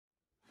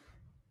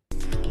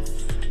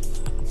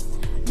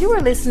You are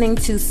listening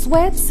to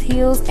Sweats,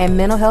 Heels, and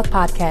Mental Health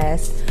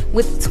Podcast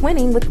with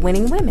Twinning with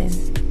Winning Women.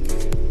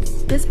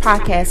 This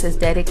podcast is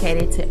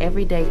dedicated to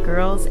everyday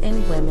girls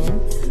and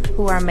women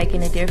who are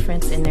making a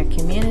difference in their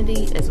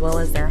community as well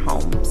as their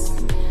homes.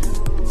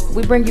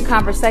 We bring you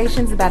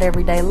conversations about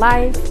everyday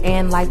life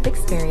and life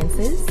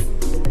experiences.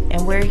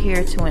 And we're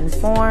here to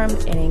inform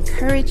and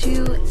encourage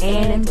you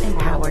and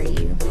empower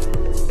you.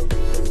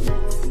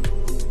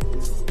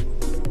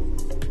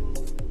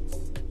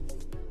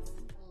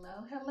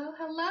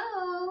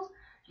 Hello.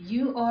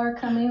 You are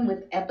coming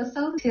with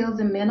episode Heels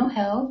and Mental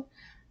Health.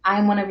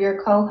 I'm one of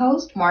your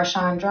co-hosts,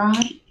 Marshawn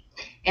Drawn.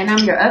 And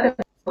I'm your other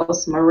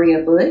host,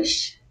 Maria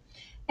Bush.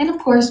 And of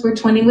course, we're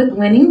Twinning with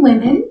Winning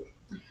Women.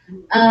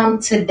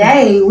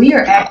 Today, we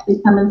are actually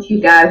coming to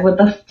you guys with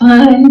a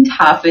fun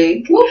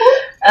topic,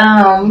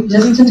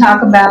 just to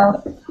talk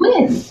about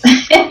twins.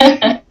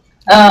 Just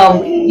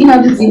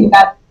thinking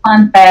about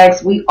fun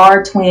facts. We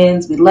are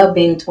twins. We love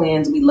being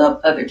twins. We love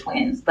other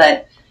twins.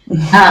 But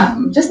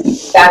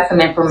just got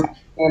some information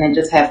and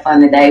just have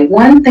fun today.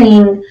 One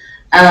thing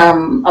a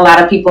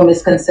lot of people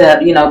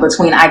misconcept,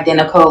 between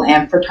identical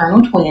and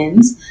fraternal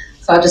twins.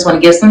 So I just want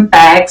to give some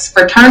facts.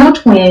 Fraternal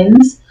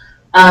twins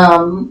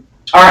are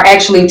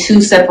actually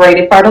two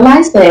separated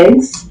fertilized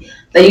eggs.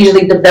 They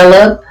usually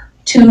develop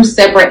two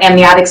separate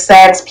amniotic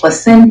sacs,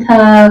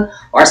 placenta,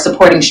 or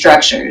supporting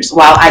structures.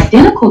 While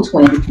identical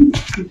twins,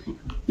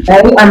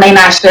 they or may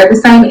not share the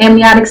same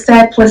amniotic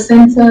sac,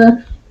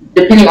 placenta,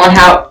 depending on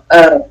how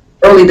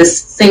early the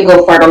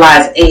single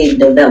fertilized egg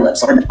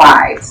develops or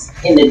divides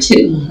into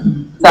two.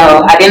 Mm-hmm.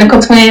 So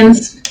identical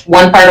twins,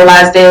 one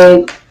fertilized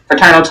egg,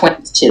 fraternal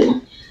twins, two.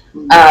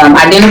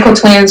 Identical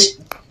twins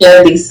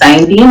share the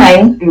same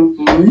DNA,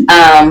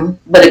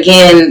 but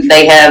again,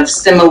 they have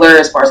similar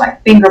as far as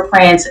like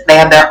fingerprints. They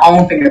have their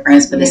own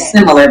fingerprints, but it's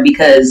similar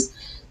because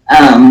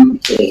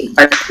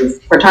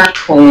fraternal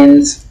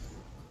twins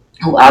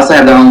who also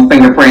have their own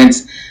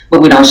fingerprints,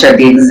 but we don't share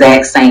the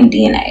exact same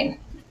DNA.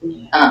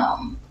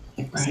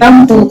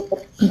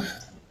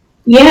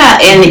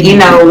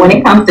 And when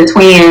it comes to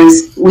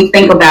twins, we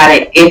think about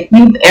it. If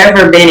you've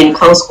ever been in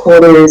close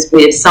quarters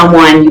with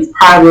someone, you've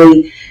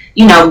probably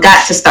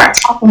got to start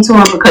talking to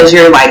them because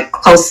you're like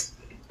close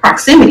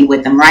proximity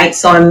with them, right?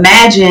 So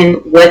imagine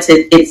what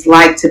it's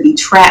like to be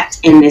trapped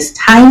in this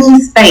tiny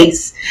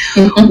space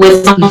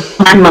with someone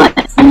for 9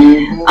 months.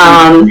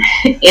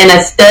 In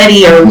a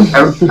study, or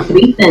a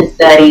recent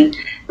study,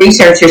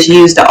 researchers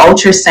used the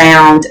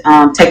ultrasound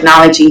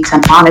technology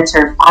to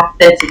monitor 5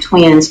 sets of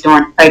twins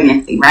during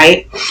pregnancy,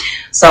 right?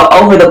 So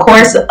over the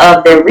course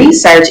of their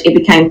research, it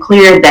became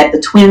clear that the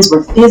twins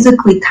were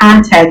physically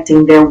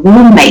contacting their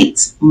womb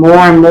mates more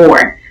and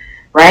more,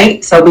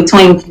 right? So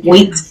between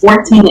weeks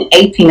 14 and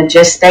 18 of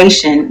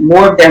gestation,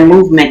 more of their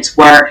movements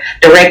were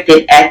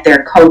directed at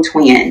their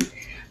co-twin.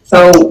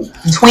 So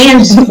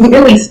twins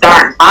really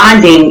start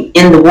bonding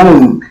in the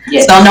womb.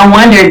 Yes. So no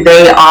wonder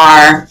they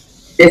are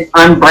this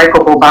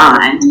unbreakable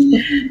bond.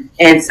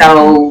 And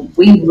so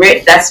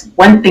that's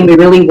one thing we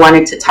really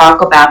wanted to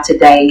talk about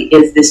today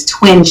is this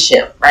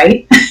twinship,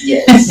 right?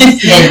 Yes.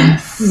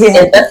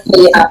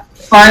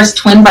 As far as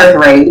twin birth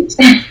rate,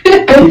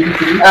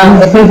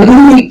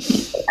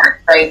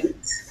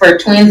 for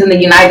twins in the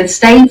United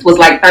States was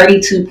like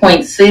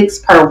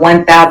 32.6 per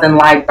 1,000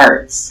 live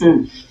births.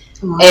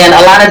 And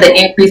a lot of the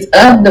increase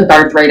of the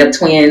birth rate of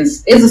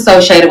twins is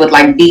associated with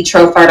like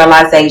vitro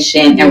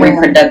fertilization and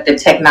reproductive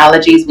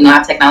technologies. We know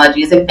how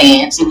technology is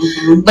advanced,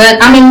 but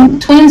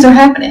twins are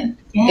happening.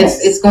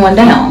 Yes. It's going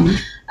down.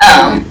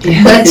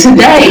 But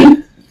today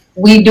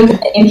we do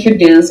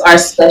introduce our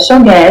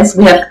special guests.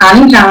 We have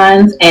Connie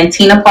Johns and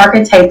Tina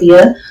Parker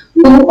Tapia,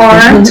 who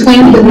are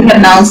twins that we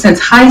have known since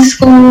high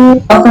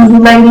school. Welcome, you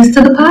ladies,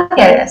 to the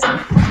podcast.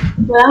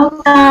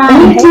 Welcome.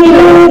 Thank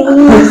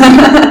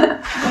you.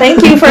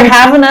 Thank you for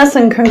having us,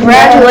 and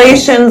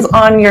congratulations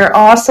on your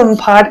awesome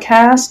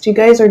podcast. You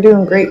guys are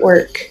doing great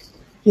work.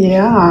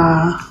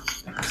 Yeah.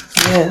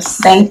 Yes.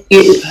 Thank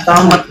you so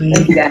much.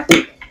 Thank you guys.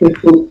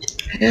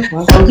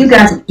 So you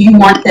guys, you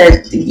want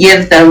to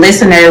give the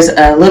listeners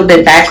a little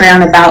bit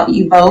background about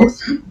you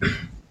both?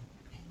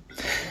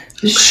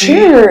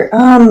 Sure.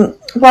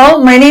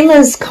 Well, my name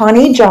is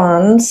Connie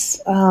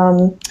Johns.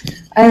 I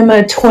am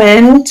a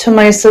twin to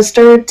my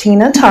sister,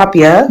 Tina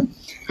Tapia.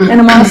 And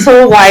I'm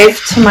also a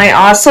wife to my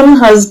awesome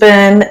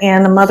husband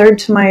and a mother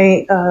to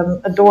my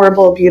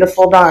adorable,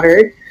 beautiful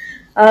daughter.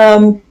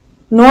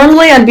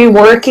 Normally, I'd be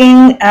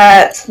working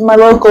at my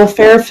local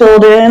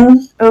Fairfield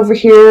Inn over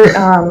here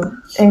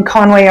in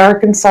Conway,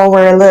 Arkansas,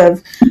 where I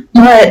live.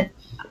 But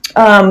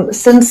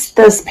since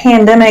this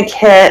pandemic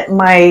hit,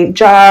 my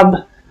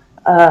job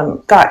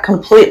got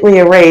completely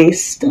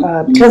erased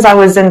because I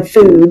was in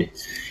food.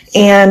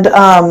 And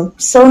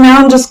so now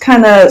I'm just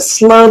kind of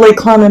slowly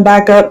climbing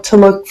back up to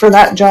look for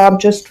that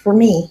job just for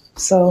me.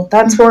 So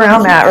that's where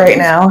I'm at right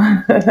now.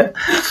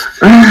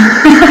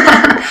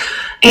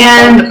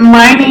 And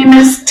my name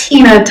is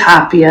Tina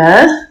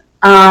Tapia.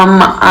 I'm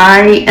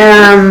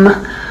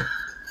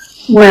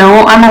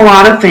a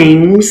lot of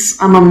things.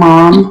 I'm a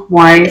mom,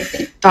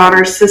 wife,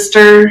 daughter,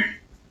 sister,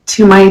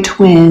 to my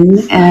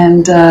twin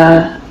and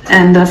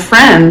a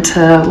friend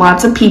to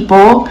lots of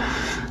people.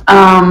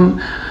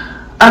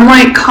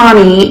 Unlike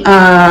Connie,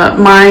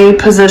 my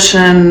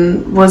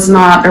position was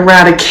not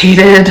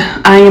eradicated.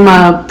 I am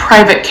a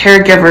private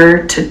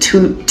caregiver to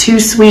two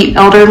sweet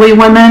elderly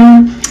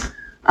women.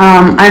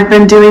 I've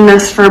been doing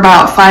this for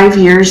about 5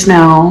 years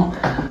now,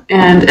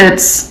 and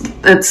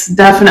it's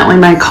definitely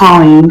my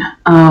calling.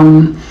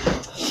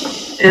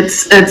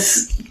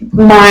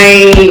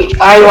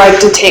 I like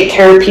to take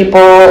care of people.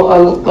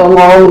 A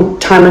long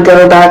time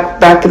ago,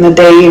 back in the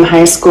day in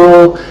high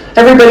school,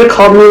 everybody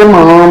called me the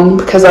mom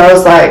because I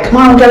was like, "Come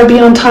on, we gotta be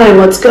on time.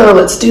 Let's go.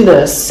 Let's do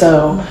this."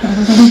 So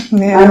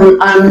Yeah.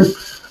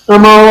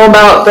 I'm all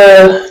about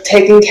the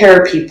taking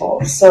care of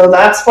people. So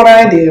that's what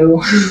I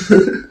do.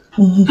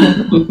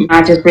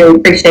 I just really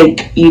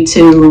appreciate you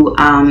two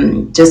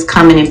just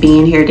coming and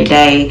being here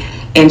today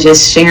and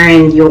just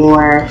sharing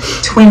your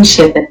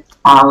twinship, as you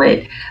call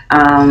it.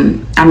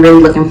 I'm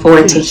really looking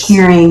forward to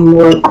hearing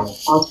more about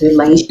y'all's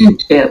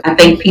relationship. I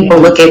think people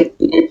look at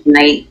it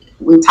and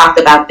we talked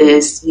about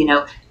this,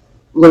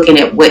 looking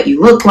at what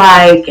you look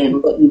like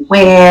and what you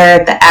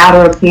wear, the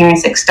outer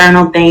appearance,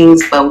 external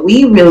things, but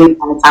we really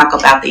want to talk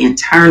about the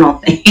internal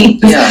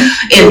things within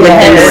the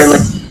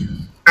relationship.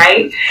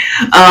 Right?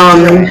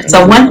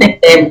 So one thing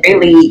that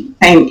really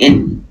came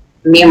in,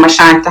 me and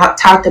Marshawn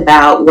talked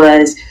about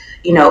was,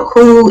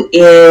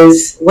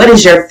 what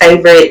is your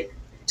favorite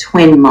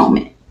twin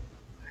moment?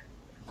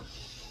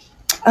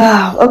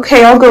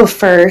 Okay, I'll go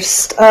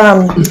first.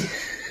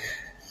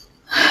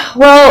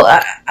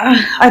 Well,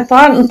 I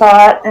thought,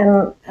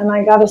 and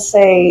I gotta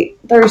say,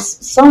 there's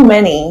so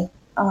many.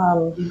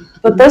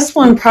 But this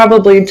one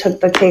probably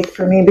took the cake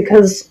for me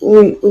because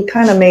we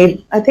kind of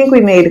I think we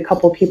made a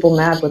couple people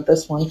mad with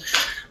this one.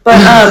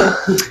 But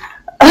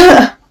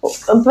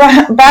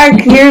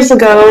back years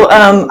ago,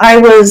 I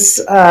was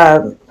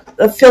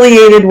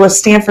affiliated with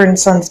Stanford and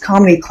Sons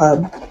Comedy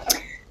Club.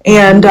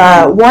 And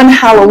one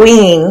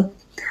Halloween,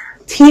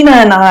 Tina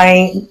and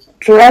I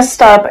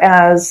dressed up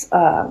as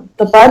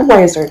the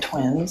Budweiser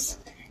twins.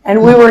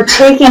 And we were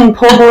taking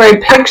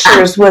Polaroid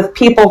pictures with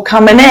people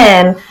coming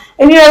in.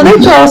 And, they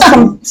throw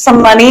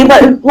some money,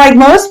 but like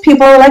most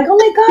people are like, oh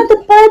my God, the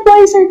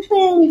Budweiser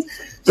twins.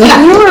 So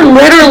we were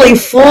literally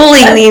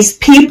fooling these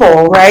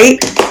people, right?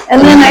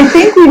 And then I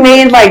think we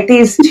made like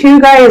these two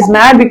guys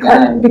mad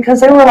because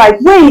they were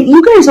like, wait,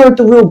 you guys aren't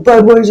the real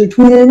Budweiser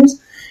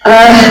twins.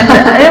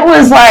 And it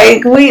was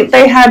like,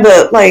 they had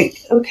to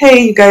like, okay,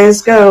 you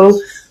guys go.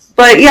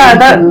 But yeah,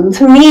 that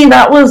to me,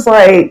 that was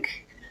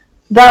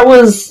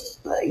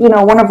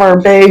one of our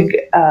big,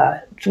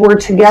 we're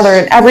together,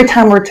 and every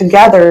time we're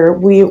together,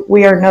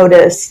 we are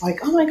noticed like,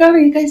 oh my God, are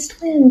you guys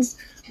twins?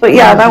 But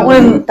yeah, that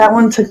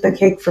one took the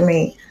cake for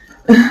me.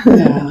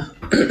 Yeah.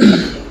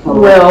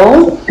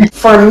 Well,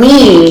 for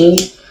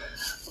me,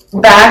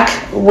 back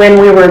when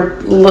we were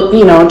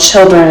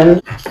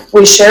children,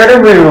 we shared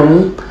a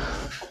room,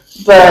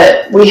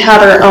 but we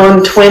had our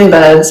own twin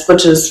beds,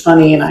 which is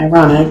funny and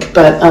ironic.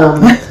 But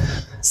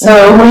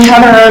so we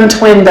had our own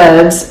twin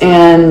beds,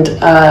 and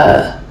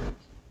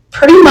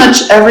pretty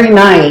much every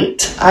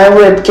night I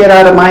would get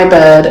out of my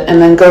bed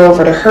and then go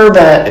over to her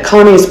bed,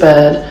 Connie's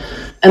bed,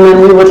 and then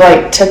we would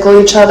like tickle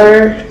each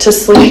other to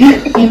sleep,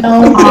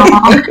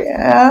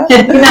 Yeah.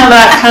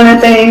 That kind of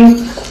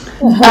thing.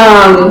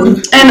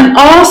 And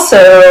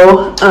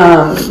also,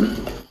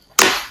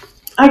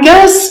 I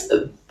guess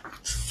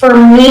for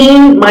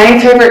me, my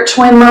favorite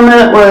twin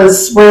moment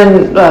was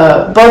when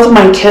both of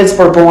my kids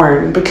were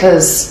born,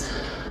 because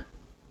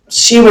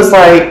she was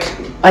like,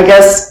 I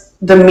guess,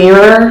 the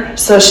mirror,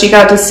 so she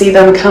got to see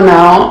them come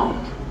out,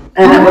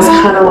 and it was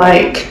kind of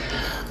like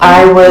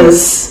I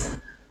was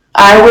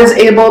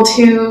able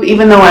to,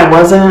 even though I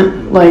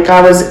wasn't, like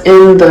I was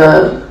in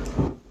the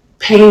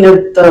pain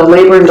of the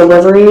labor and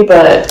delivery,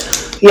 but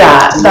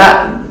yeah,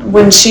 that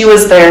when she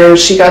was there,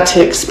 she got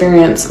to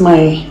experience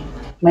my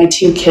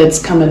two kids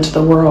come into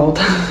the world.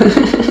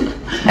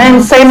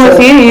 And same with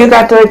you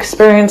got to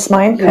experience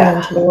mine come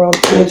into the world.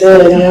 I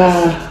did,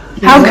 yeah.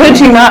 How could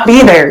you not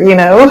be there, I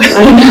know.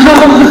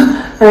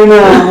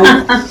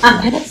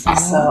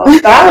 So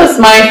that was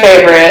my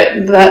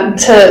favorite, that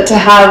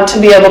to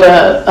be able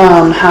to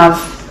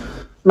have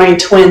my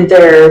twin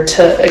there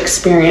to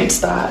experience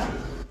that.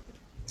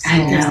 I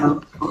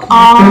know. Oh,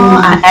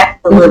 I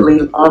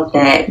absolutely love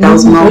that.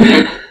 Those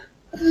moments,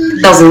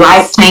 those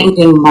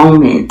life-changing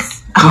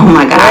moments. Oh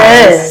my God.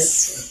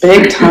 Yes,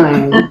 big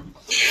time.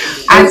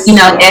 As you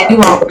all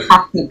were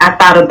talking, I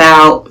thought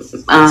about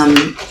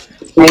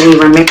made me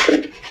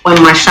remember when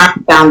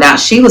Marshawn found out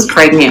she was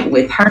pregnant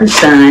with her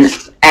son,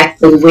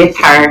 actually with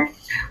her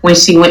when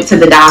she went to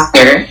the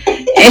doctor.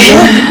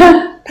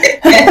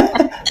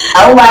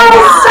 Oh my God. I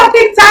was so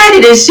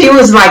excited, and she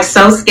was like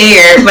so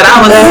scared, but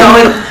I was so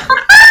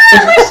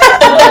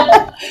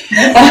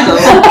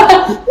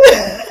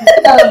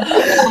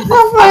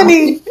How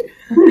funny.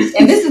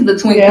 And this is the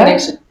twin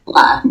connection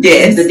live. Yes.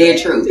 This is the dead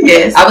truth.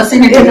 Yes. I was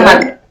sitting here thinking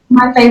like,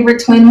 my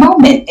favorite twin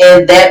moment,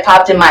 and that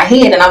popped in my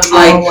head, and I was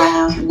like,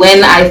 wow.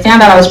 when I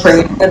found out I was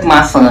pregnant with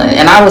my son,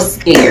 and I was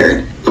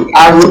scared.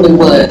 I really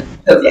was.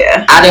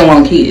 Yeah. I didn't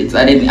want kids.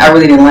 I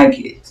really didn't like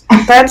kids.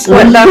 That's how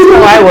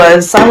I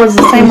was. I was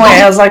the same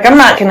way. I was like, I'm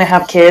not going to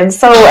have kids.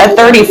 So at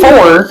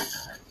 34,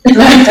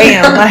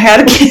 damn, I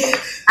had a kid.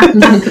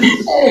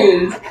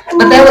 Hey.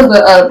 But that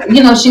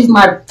was she's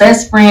my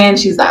best friend.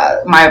 She's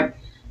my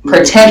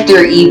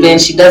protector. Even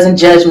she doesn't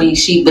judge me.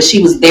 But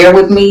she was there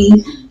with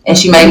me, and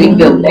she made me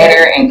feel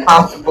better and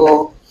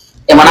comfortable.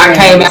 And when I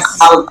came out,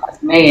 I was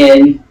like,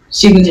 man,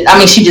 she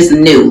just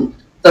knew.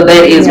 So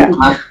that is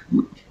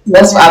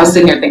that's why I was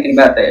sitting here thinking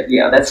about that.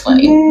 Yeah, that's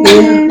funny.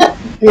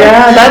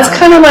 Yeah, that's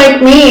kind of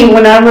like me.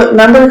 When I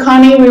remember,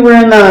 Connie, we were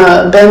in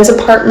Ben's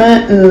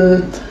apartment,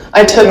 and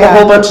I took a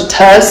whole bunch of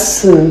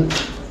tests, and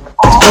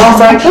I was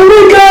like, oh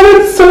my God,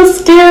 I'm so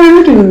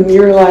scared. And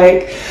you're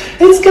like,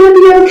 it's going to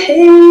be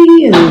okay.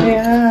 And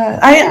yeah,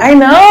 I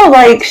know.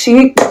 Like,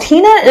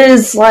 Tina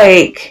is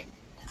like,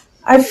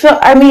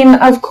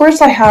 of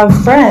course I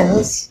have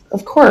friends,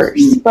 of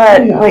course,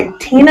 but like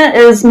Tina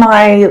is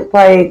my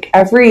like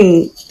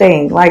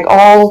everything, like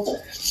all.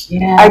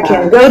 Yeah. I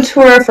can go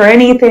to her for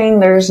anything.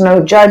 There's no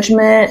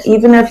judgment.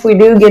 Even if we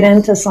do get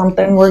into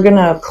something, we're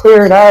gonna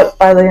clear it up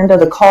by the end of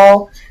the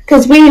call,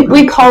 because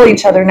we call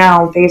each other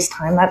now on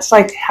FaceTime. That's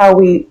like how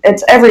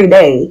it's every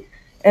day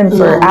and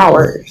for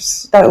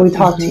hours that we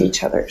talk to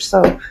each other.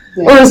 So,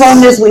 or as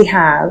long as we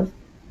have.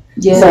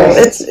 Yes. So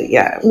it's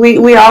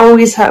we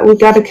always we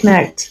got to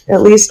connect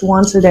at least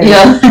once a day.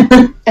 Yeah.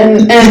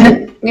 and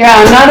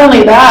not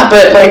only that,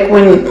 but like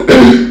when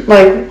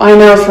like I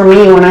know for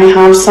me, when I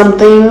have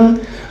something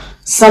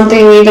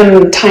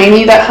even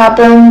tiny that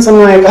happens, I'm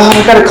like, oh,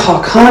 I gotta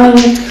call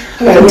Connie.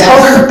 I gotta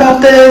tell her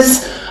about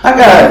this. I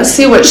gotta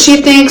see what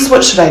she thinks.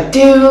 What should I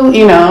do?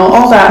 You know,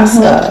 all that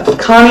stuff.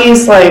 Connie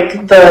is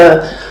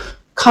the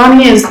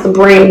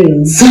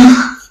brains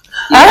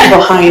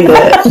behind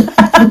it.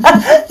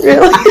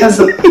 Really?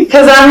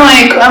 Because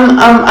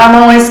I'm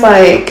always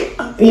like,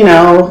 you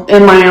know,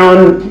 in my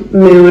own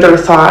mood or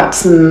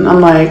thoughts, and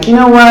I'm like, you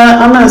know what?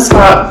 I'm gonna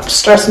stop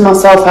stressing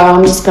myself out.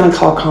 I'm just gonna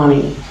call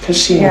Connie because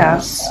she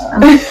knows.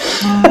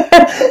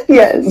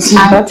 Yes,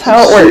 that's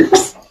how it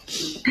works.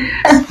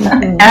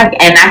 And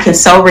I can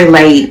so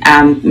relate.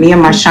 Me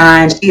and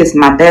Marshawn, she is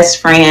my best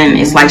friend.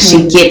 It's like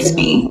she gets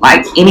me.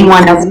 Like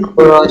anyone else in the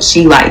world,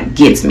 she like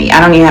gets me. I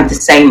don't even have to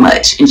say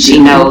much, and she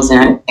knows and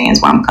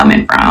understands where I'm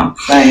coming from.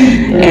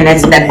 And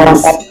it's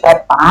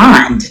that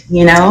bond,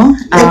 you know.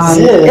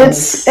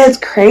 It's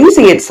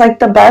crazy. It's like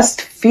the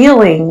best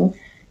feeling.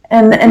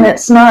 And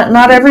it's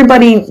not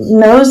everybody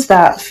knows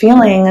that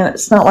feeling, and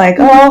it's not like,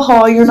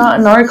 oh, you're not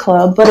in our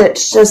club, but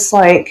it's just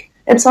like,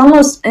 it's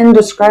almost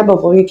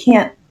indescribable. You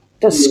can't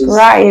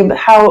describe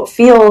how it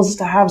feels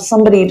to have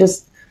somebody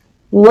just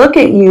look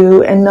at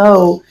you and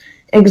know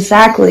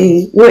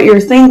exactly what you're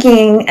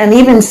thinking and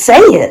even say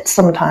it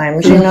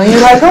sometimes. You know,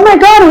 you're like, oh my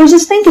God, I was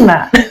just thinking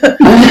that.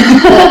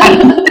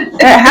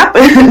 It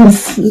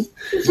happens.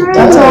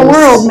 That's our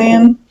world,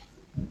 man.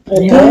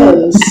 It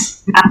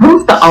does.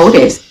 Who's the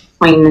oldest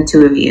between the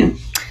two of you?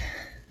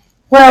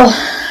 Well,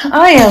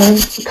 I am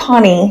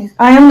Connie.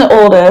 I am the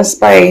oldest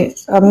by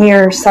a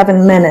mere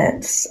 7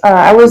 minutes.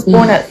 I was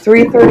born at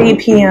 3:30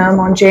 p.m.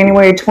 on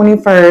January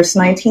 21st,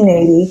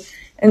 1980,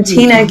 and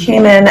Tina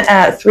came in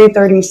at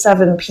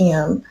 3:37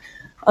 p.m.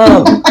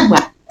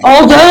 Although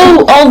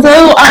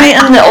I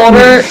am the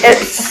older,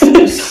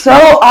 it's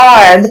so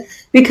odd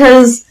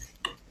because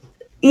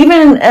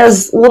even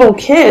as little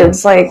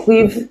kids, like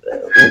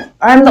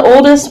I'm the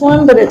oldest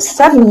one, but it's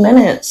 7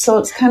 minutes, so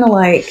it's kind of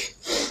like,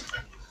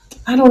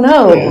 I don't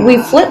know. Yeah. We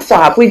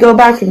flip-flop. We go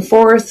back and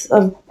forth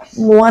of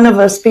one of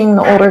us being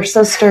the older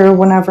sister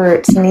whenever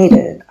it's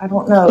needed. I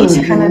don't know. It's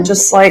kind of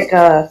just like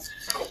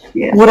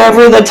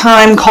whatever the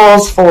time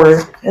calls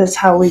for is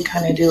how we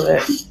kind of do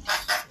it.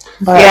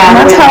 But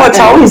that's how it's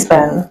always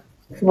been.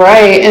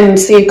 Right. And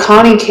see,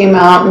 Connie came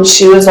out and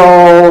she was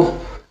all...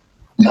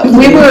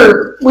 We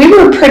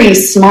were pretty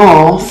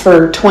small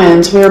for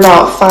twins. We were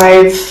about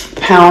 5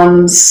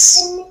 pounds...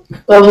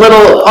 a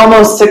little,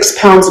 almost 6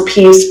 pounds a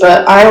piece,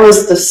 but I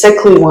was the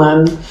sickly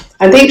one.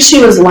 I think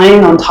she was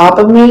laying on top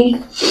of me,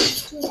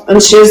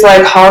 and she was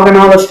like hogging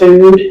all the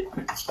food.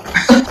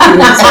 I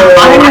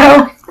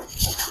know.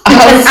 I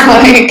was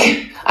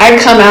like, I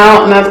come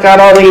out and I've got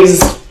all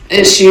these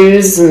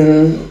issues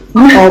and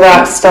all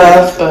that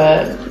stuff,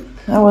 but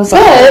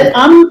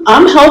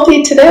I'm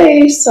healthy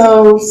today,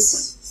 so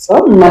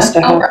something must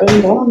have happened.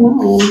 I don't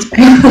know.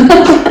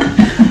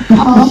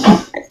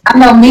 I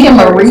know me and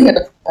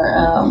Maria.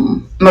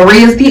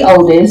 Maria's the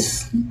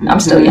oldest. I'm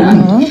still young.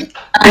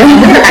 I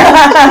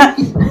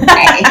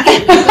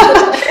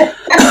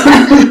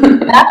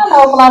don't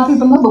know if a lot of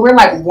people know, but we're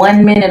like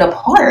 1 minute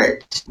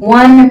apart.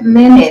 1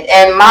 minute.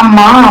 And my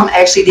mom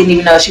actually didn't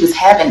even know she was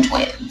having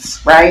twins,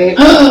 right?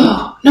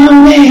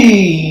 No way.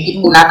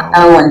 She did not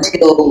know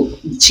until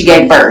she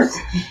gave birth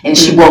and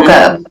she woke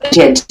up.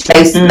 They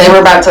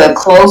were about to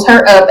close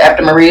her up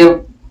after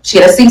Maria, she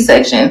had a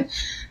C-section.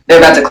 They're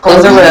about to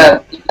close her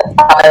up,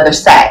 another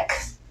sack.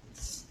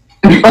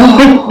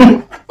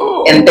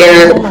 And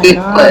there's Oh my it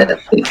God.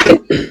 was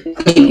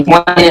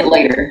 1 minute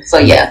later. So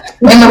yeah,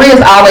 and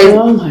Maria's always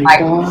Oh my like,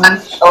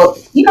 gosh. oh,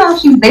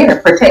 she's there to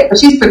protect, but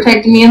she's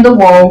protecting me in the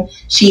womb.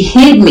 She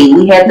hid me.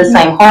 We had the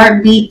same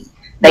heartbeat.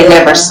 They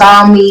never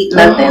saw me,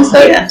 nothing.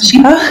 So Yeah.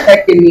 she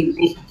protected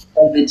me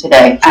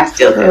today. I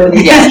still do.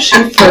 Yeah.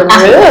 For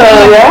real,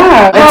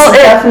 yeah. Well, It's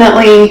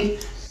definitely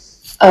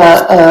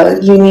a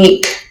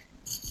unique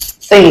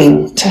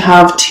thing to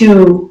have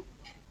two.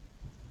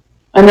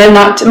 And then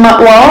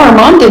our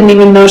mom didn't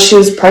even know she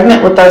was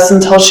pregnant with us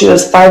until she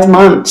was 5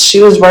 months. She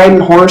was riding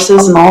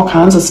horses and all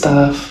kinds of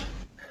stuff.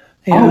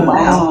 Yeah. Oh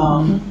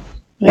wow.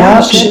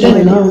 Yeah, she she had no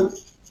didn't know.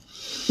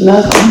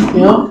 Nothing,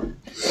 yeah.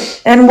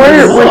 And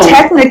we're Wow.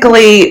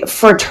 technically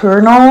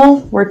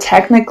fraternal. We're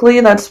technically,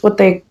 that's what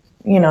they,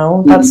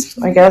 that's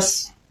I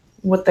guess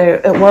what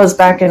it was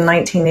back in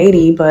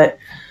 1980. But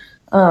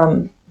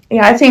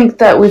yeah, I think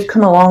that we've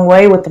come a long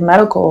way with the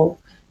medical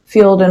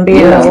field and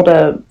being able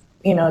to,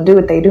 do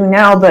what they do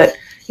now. But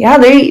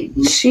yeah,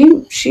 she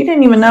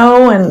didn't even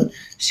know, and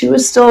she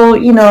was still,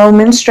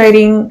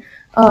 menstruating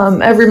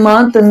every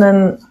month, and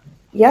then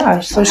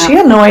so she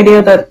had no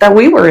idea that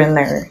we were in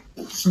there,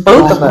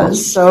 both of us.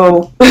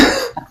 So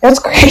that's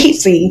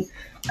crazy.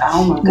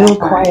 Oh my Real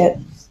God. quiet.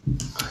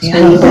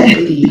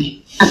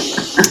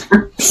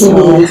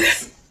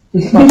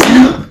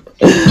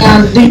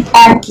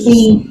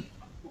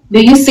 Do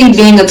you see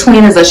being a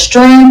twin as a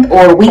strength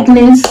or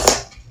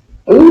weakness?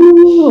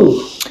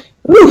 Ooh.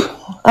 Ooh,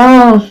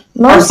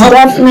 most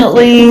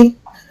definitely.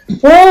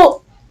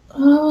 Well,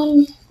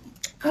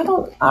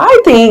 I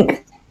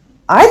think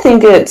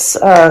it's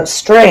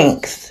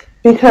strength,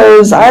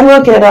 because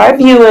I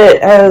view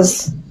it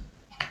as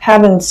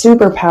having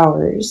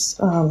superpowers.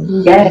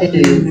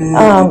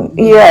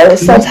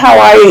 Yes, that's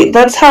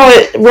how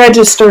it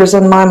registers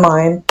in my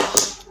mind.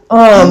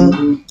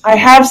 I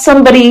have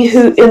somebody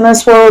who in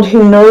this world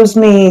who knows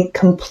me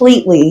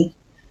completely.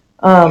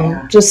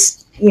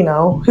 Just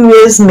who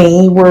is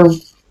me.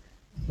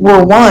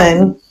 We're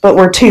one, but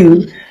we're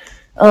two.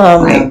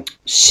 I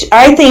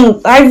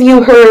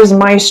view her as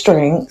my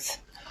strength.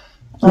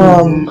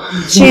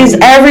 She's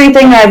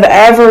everything I've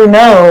ever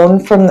known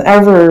from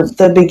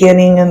the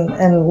beginning,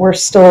 and we're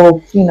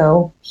still,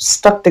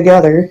 stuck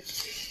together.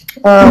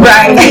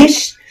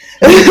 Right.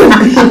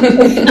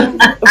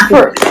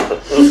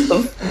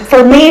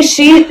 For me,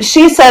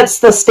 she sets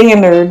the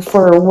standard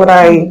for what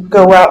I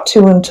go out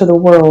to into the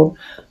world.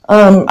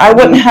 I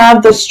wouldn't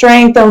have the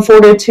strength and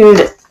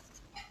fortitude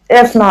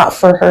if not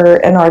for her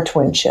and our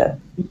twinship.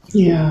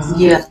 Yeah.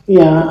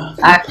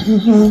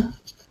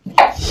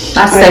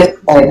 I say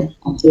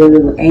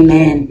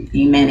Amen.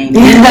 Amen.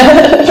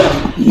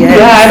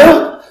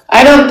 Yeah,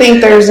 I don't think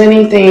there's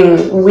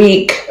anything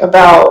weak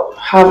about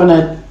having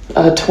a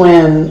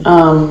twin.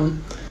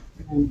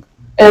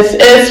 If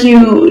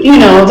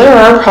there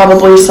are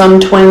probably some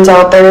twins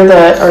out there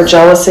that are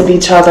jealous of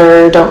each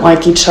other, don't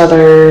like each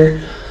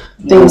other,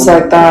 things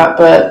like that.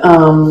 But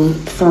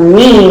for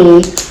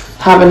me,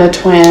 having a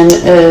twin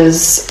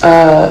is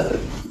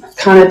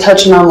kind of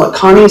touching on what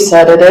Connie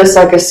said. It is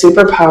like a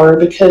superpower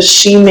because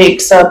she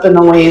makes up in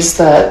the ways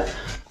that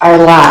I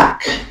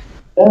lack.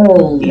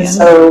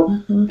 So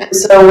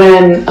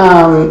when,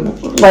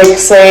 like,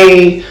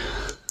 say,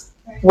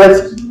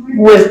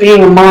 with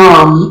being a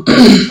mom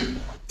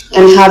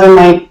and having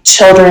my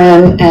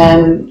children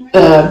and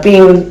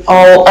being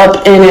all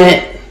up in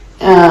it,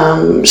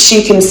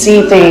 she can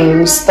see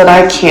things that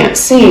I can't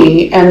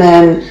see, and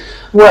then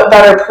what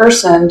better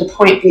person to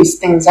point these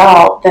things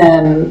out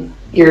than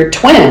your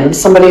twin,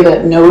 somebody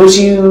that knows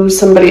you,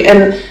 somebody,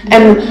 and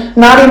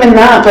not even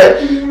that,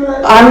 but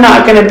I'm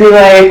not going to be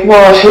like,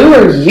 well, who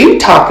are you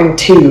talking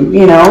to?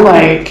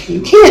 Like,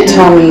 you can't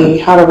tell me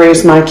how to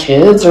raise my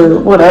kids or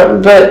whatever.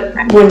 But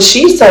when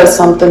she says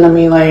something to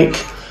me, like,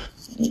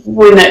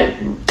 when it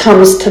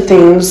comes to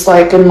things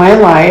like in my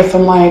life,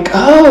 I'm like,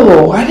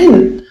 oh, I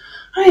didn't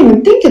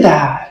even think of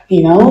that,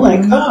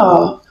 like,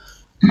 oh,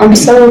 I'm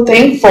so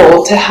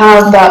thankful to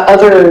have that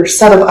other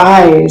set of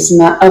eyes and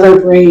that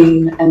other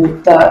brain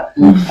and that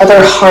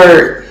other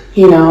heart,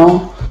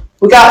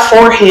 We got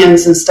 4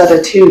 hands instead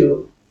of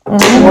 2.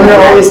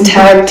 We're always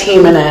tag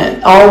teaming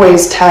it.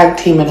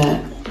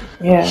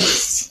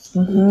 Yes.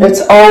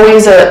 It's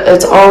always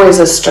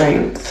a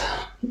strength.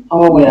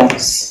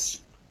 Always.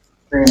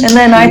 And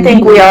then I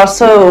think we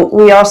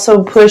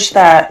also push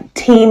that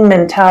team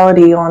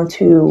mentality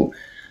onto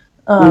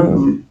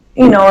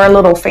our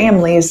little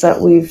families that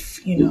we've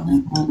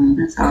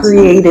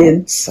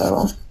created.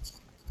 So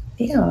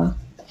yeah.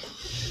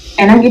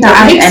 And it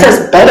makes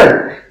us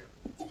better.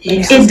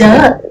 It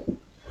does.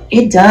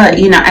 It does,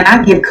 and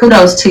I give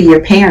kudos to your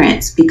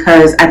parents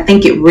because I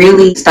think it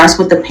really starts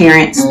with the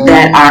parents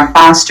that are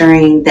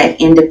fostering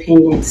that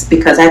independence,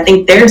 because I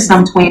think there's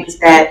some twins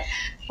that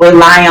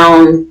rely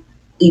on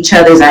each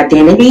other's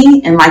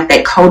identity and like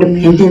that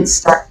codependence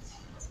starts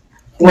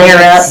to flare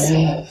up.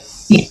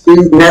 can't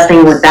do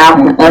nothing without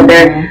the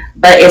other.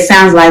 But it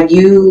sounds like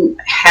you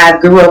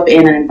grew up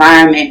in an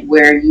environment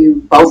where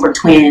you both are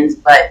twins,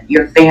 but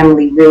your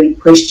family really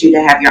pushed you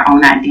to have your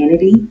own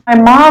identity. My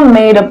mom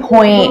made a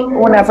point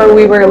whenever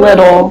we were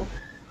little.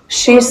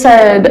 She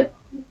said,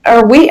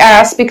 or we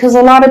asked, because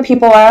a lot of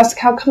people ask,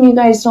 how come you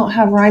guys don't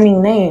have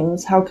rhyming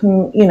names? How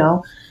come,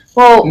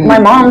 Well, my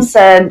mom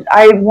said,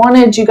 I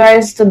wanted you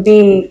guys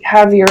to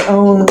have your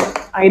own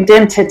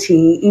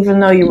identity, even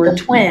though you were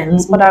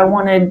twins, but I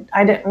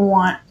didn't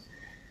want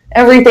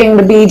everything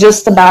to be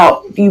just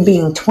about you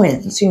being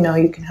twins. You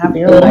can have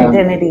your own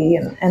identity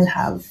and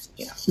have,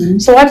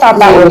 So I thought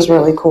that was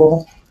really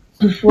cool.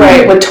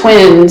 Right, with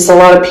twins, a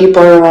lot of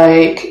people are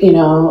like,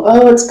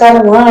 oh, it's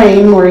got a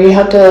rhyme, or you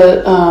have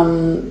to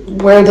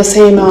wear the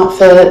same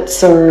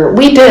outfits, or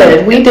we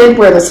did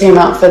wear the same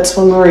outfits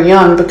when we were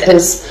young,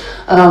 because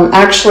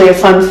actually, a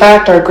fun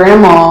fact, our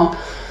grandma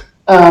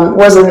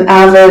was an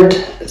avid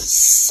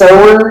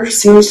sewer,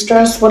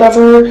 seamstress,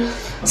 whatever,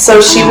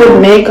 so she would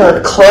make our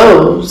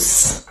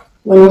clothes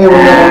when we were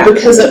little,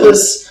 because it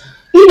was,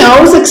 it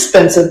was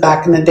expensive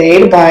back in the day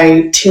to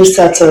buy 2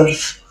 sets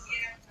of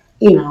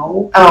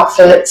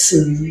outfits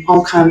and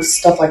all kinds of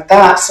stuff like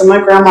that. So my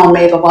grandma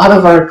made a lot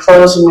of our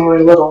clothes when we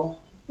were little.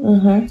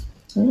 Mm-hmm.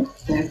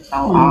 That's so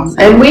awesome.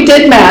 And we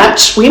did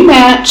match. We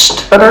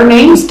matched, but our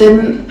names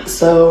didn't.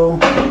 So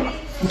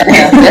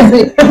that's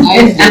it.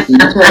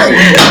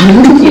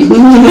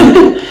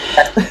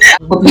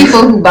 For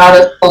people who bought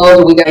us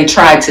clothes, they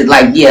tried to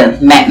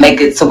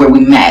make it so where we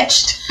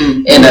matched,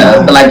 and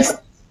but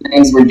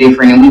names were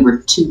different, and we were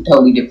 2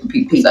 totally different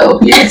people. So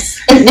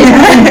yes,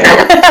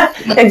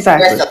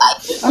 exactly.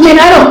 I mean,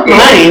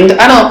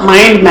 I don't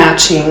mind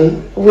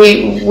matching.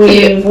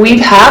 We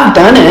have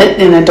done it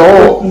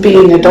in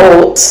being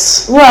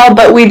adults. Well,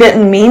 but we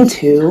didn't mean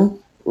to.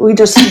 We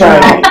just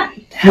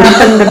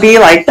happened to be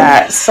like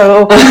that.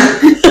 So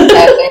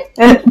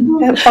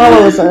it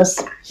follows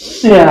us.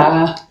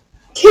 Yeah,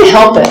 can't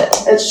help it.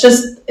 It's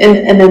just an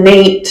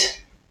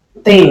innate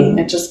thing.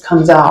 It just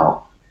comes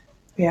out.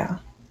 Yeah.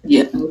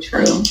 Yeah,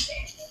 true.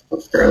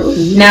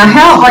 Now,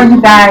 how are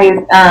you guys?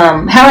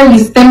 How are you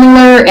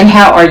similar, and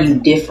how are you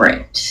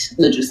different?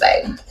 Would you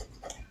say?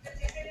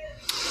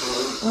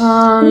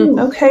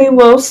 Okay.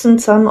 Well,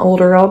 since I'm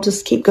older, I'll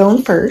just keep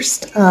going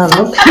first.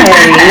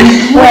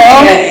 Okay.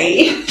 Well.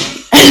 Okay.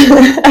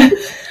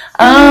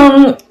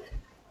 I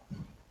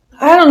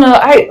don't know.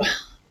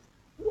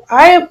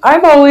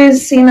 I've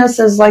always seen us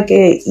as like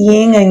a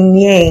yin and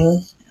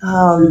yang.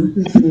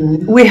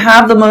 We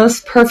have the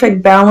most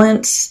perfect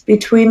balance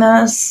between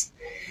us,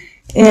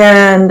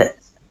 and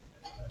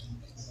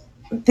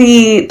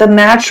the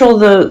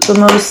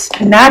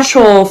most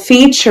natural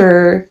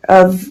feature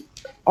of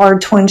our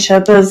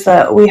twinship is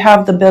that we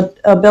have the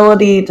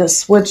ability to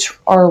switch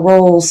our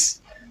roles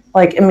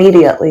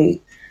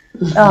immediately.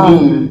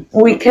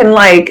 We can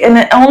and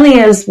it only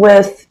is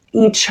with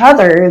each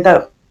other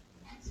that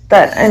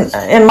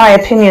in my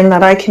opinion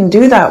that I can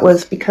do that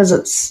with, because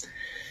it's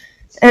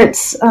I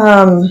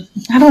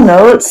don't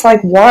know, it's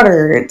like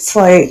water. It's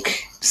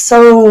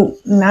so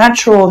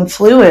natural and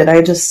fluid.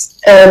 I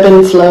just ebb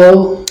and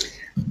flow.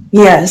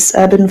 Yes,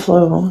 ebb and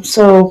flow.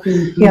 So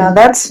yeah,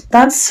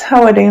 that's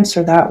how I'd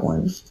answer that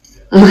one.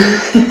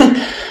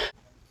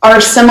 Our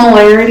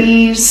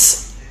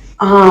similarities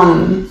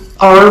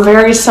are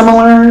very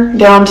similar,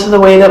 down to the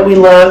way that we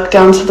look,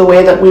 down to the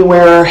way that we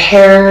wear our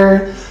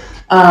hair,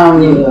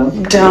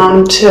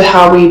 down to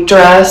how we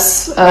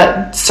dress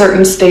at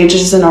certain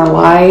stages in our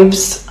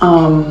lives.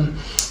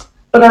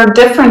 But our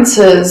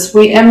differences,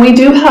 we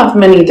do have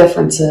many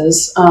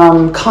differences.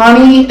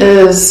 Connie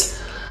is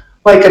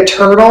like a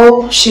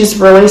turtle. She's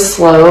really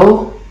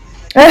slow.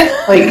 She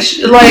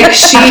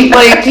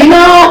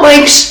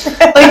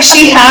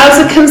has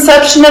a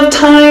conception of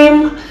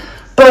time,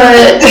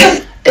 but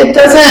it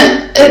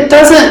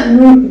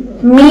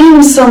doesn't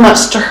mean so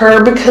much to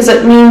her, because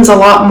it means a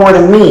lot more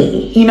to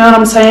me. You know what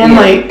I'm saying?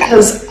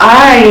 Because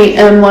I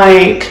am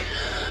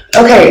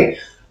okay,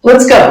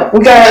 let's go.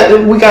 We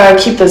gotta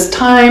keep this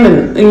time,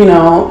 and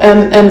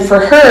and for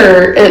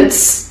her,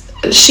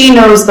 she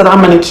knows that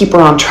I'm gonna keep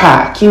her on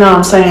track. You know what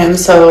I'm saying?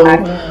 So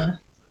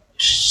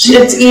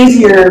it's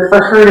easier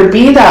for her to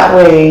be that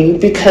way,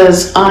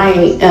 because I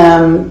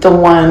am the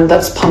one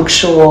that's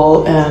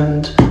punctual.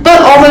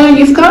 But although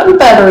you've gotten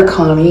better,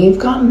 Connie, you've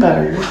gotten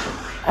better.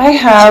 I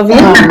have. You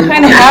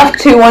kind of have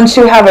to once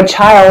you have a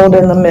child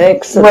in the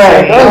mix. It's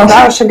right. Oh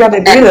gosh, I got to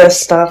do this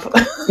stuff.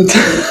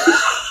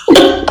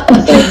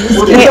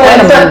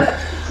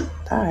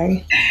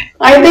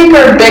 I think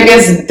our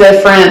biggest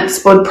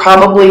difference would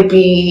probably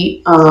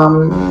be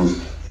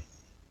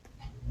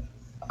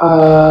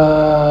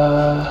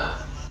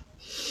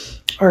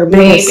or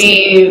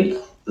maybe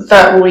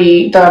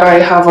that I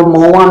have a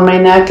mole on my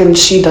neck and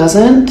she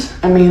doesn't.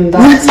 I mean,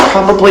 that's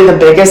probably the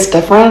biggest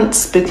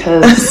difference,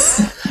 because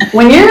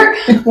when you're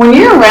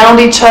around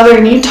each other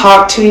and you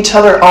talk to each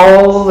other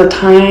all the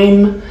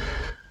time,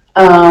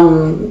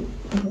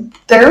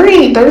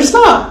 there's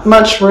not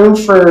much room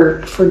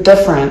for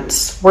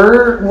difference.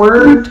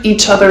 We're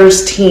each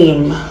other's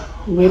team.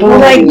 We don't We're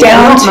like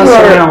down don't to mess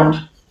our-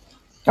 around.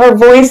 Our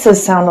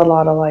voices sound a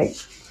lot alike.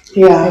 I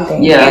Yeah.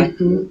 think. Yeah.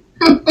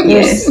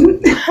 Yes.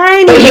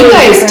 Tiny. But you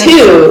guys difference.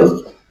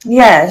 too.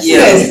 Yes.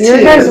 Yes, Your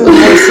too. guys'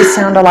 voices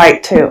sound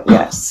alike too.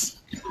 Yes.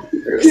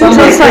 Sound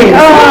So it's like,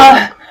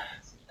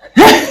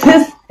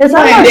 is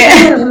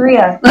that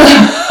Maria?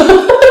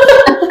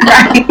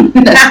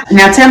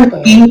 Now tell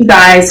me, do you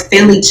guys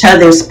feel each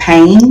other's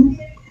pain?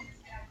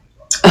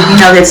 You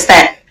know, that's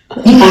that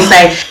people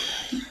say,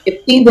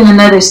 if she's in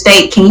another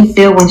state, can you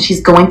feel when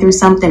she's going through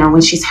something or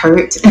when she's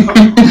hurt?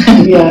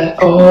 Yeah.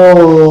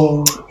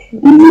 Oh.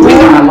 We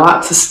got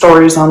lots of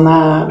stories on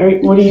that.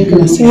 What are you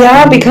going to say?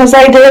 Yeah, because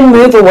I did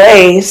move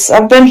away. So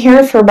I've been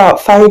here for about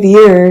 5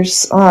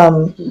 years.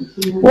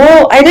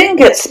 Well, I didn't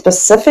get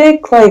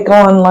specific, like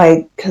on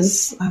like,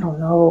 because I don't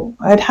know,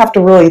 I'd have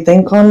to really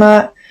think on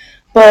that.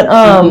 But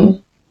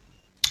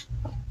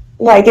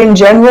like in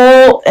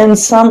general, in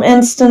some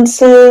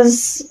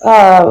instances,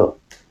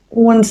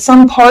 when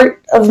some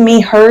part of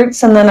me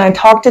hurts, and then I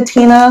talk to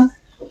Tina,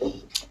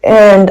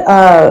 and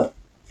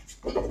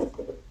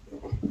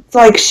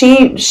like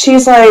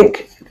she's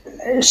like,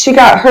 she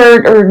got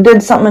hurt or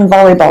did something in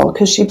volleyball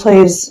because she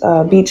plays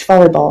beach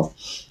volleyball,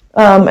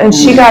 and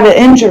she got an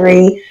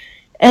injury,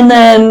 and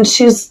then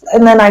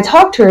I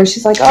talked to her.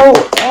 She's like,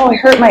 oh, I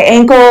hurt my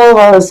ankle.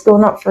 I was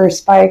going up for a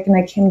spike and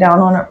I came down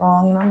on it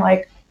wrong, and I'm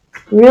like,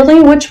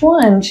 really? Which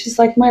one? She's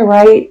like, my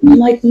right. I'm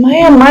like,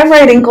 man, my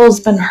right ankle's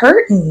been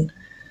hurting.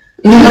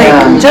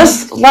 Like,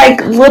 just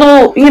like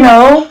little,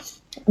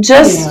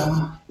 just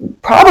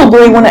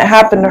probably when it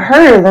happened to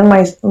her, then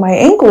my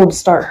ankle would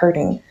start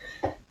hurting.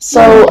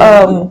 So,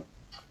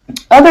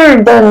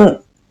 other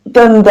than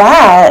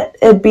that,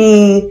 it'd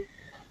be,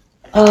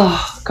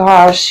 oh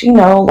gosh,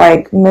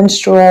 like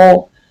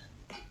menstrual,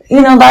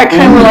 that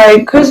kind of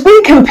like, because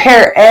we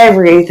compare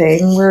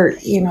everything. We're,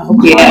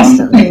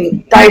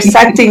 constantly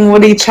dissecting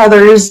what each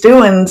other is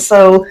doing.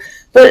 So,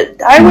 but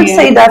I would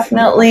say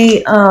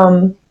definitely,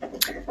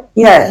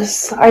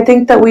 yes, I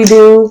think that we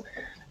do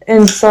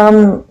in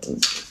some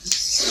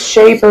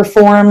shape or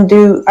form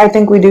I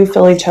think we do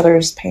feel each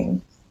other's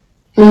pain.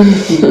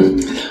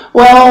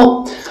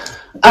 Well,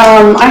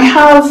 I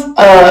have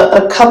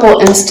a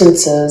couple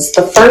instances.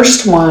 The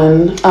first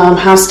one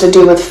has to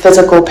do with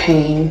physical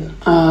pain.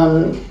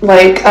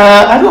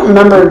 I don't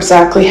remember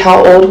exactly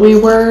how old we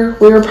were.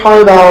 We were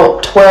probably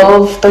about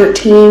 12,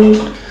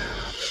 13,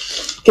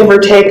 give or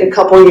take a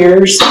couple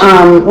years.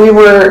 We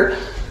were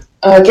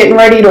getting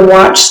ready to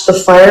watch the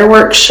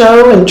fireworks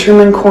show in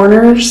Truman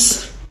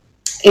Corners,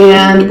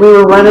 and we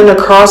were running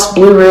across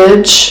Blue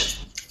Ridge.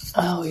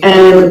 Oh, yeah.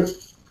 And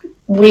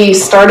we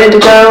started to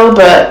go,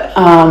 but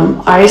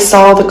I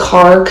saw the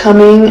car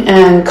coming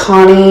and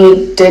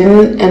Connie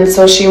didn't, and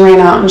so she ran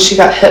out and she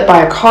got hit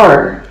by a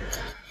car.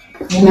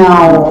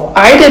 Now,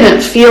 I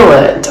didn't feel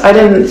it. I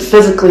didn't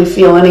physically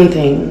feel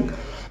anything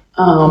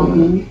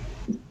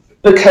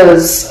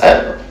because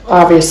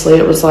obviously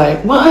it was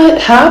like, what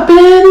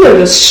happened? It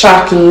was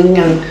shocking,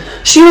 and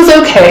she was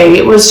okay.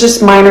 It was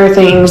just minor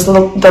things.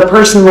 The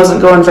person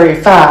wasn't going very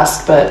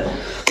fast, but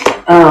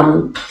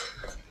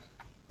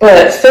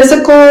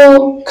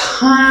physical,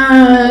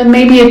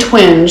 maybe a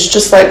twinge,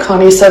 just like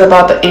Connie said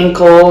about the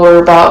ankle, or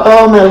about,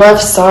 my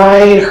left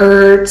side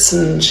hurts,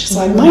 and she's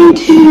like, mine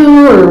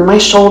too, or my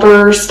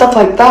shoulder, stuff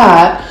like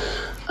that.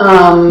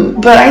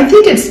 But I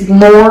think it's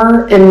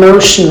more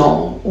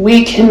emotional.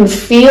 We can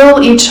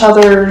feel each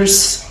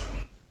other's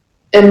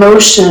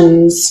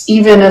emotions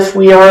even if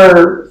we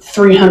are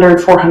 300,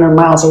 400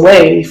 miles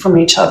away from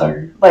each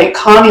other. Like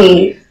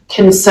Connie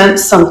can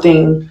sense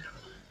something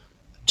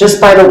just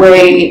by the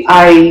way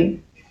I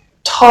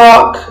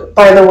talk,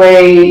 by the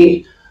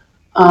way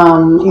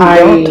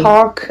I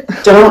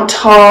don't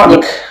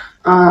talk.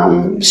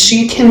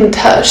 She can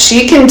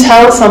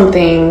tell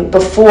something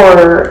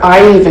before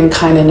I even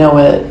kind of know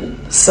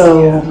it.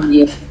 So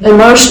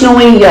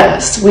emotionally,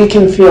 yes, we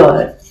can feel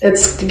it.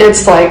 It's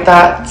like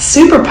that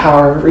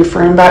superpower,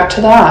 referring back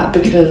to that,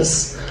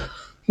 because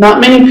not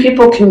many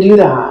people can do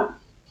that.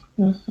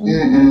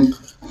 Mm-mm.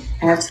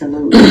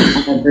 Absolutely,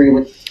 I agree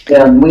with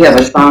you. We have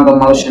a strong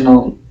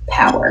emotional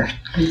power.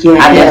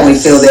 Yes. I definitely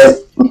feel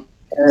that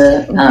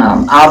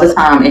all the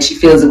time, and she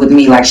feels it with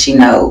me like she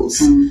knows.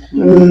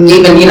 Mm-hmm.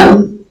 Even,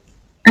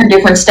 in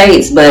different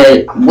states,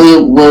 but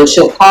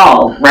she'll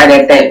call right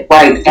at the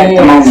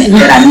moment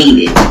that I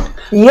need it.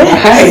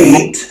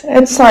 Yes. Right.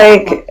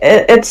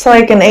 It's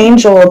like an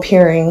angel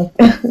appearing,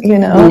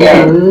 Yeah.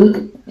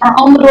 Our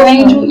own little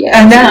angel.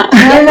 Yeah.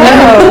 I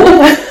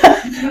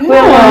know. We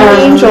have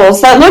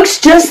angels that looks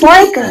just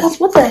like us.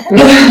 What the heck?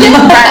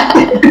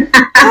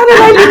 How did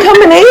I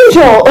become an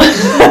angel?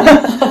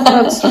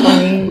 That's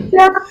funny.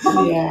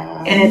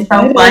 Yeah. And it's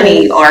so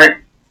funny,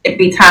 or it'd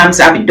be times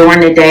I'll be during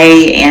the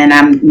day and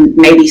I'm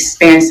maybe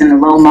experiencing a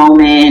low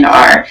moment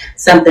or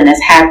something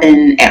that's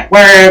happened at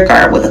work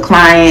or with a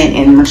client,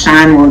 and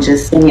Mashawn will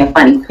just send me a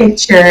funny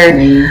picture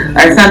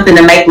or something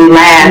to make me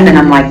laugh, and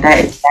I'm like, that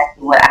is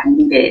exactly what I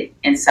needed.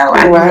 And so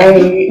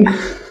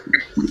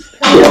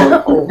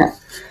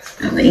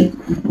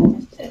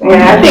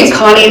Yeah, I think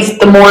Connie's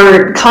the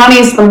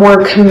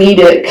more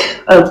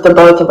comedic of the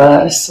both of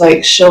us.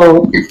 Like she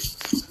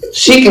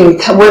can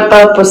whip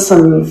up with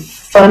some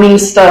funny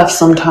stuff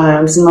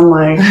sometimes, and I'm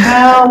like,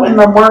 how in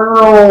the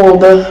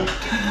world?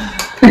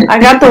 I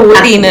got the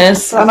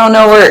wittiness. I don't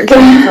know where it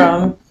came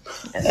from.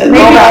 It's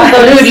all about the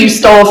food you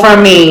stole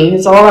from me.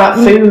 It's all about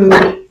food.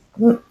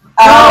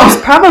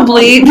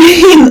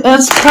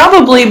 It's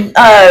probably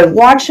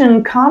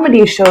watching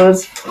comedy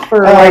shows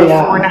for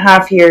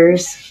 4.5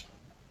 years.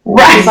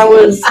 Right.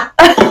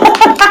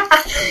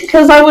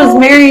 Because I was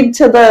married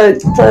to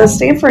the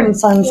Stanford and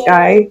Sons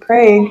guy,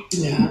 Craig,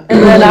 Yeah.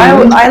 and then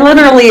I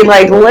literally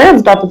like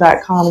lived up at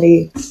that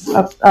comedy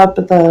up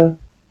at the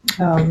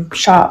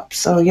shop.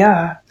 So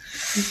yeah,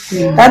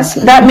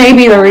 that may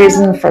be the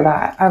reason for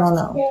that. I don't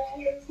know.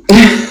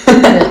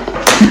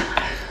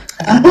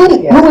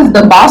 Who was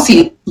the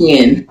bossy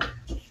twin?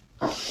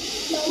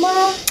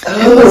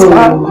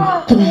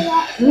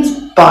 Who's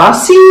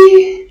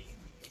bossy?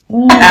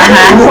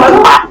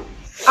 Uh-huh.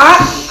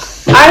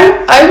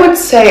 I would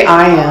say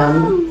I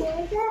am.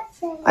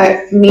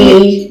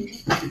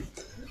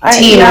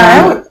 Tina.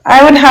 Yeah,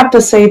 I would have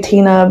to say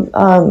Tina.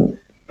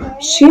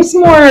 She's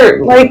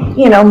more like,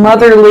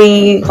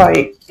 motherly,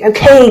 like,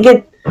 okay,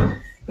 get,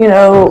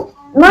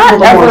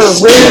 not ever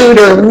rude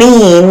or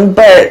mean,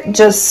 but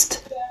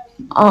just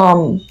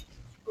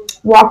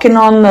walking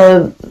on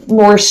the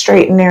more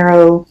straight and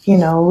narrow.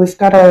 We've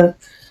got to,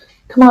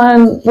 come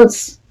on,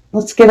 let's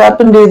get up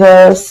and do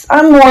this.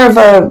 I'm more of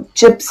a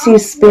gypsy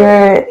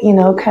spirit,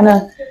 kind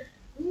of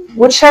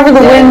whichever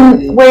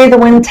way the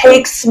wind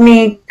takes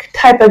me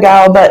type of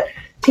gal. But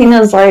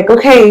Tina's like,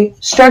 okay,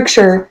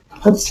 structure.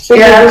 Let's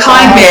figure this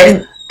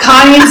out.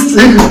 Connie's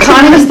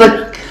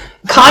the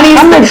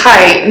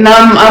kite, and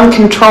I'm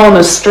controlling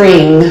a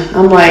string.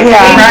 I'm like,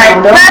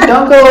 hey,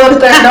 don't go up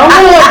there. Don't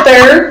go up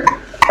there.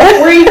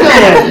 Where are you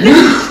going?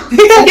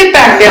 Get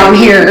back down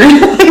here.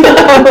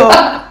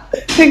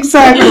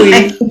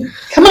 Exactly.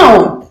 Come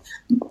on.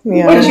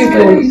 Yeah. What you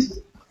doing?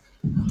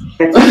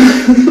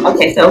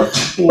 Okay, so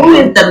who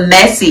is the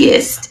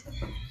messiest?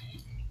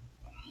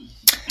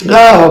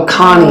 Oh,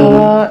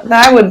 Connie.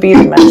 That would be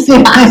the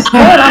messiest.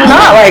 But I'm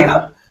not like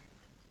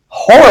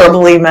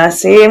horribly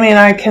messy. I mean,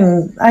 I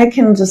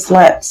can just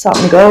let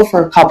something go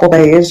for a couple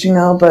days,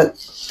 but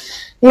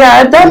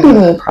yeah, that'd be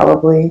me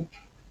probably.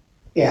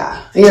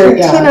 Yeah.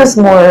 Tina's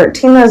more.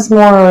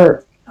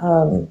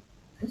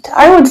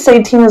 I would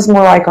say Tina's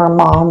more like our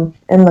mom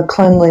in the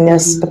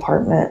cleanliness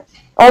department.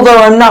 Although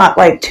I'm not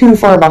like too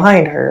far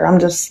behind her. I'm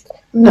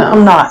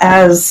not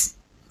as,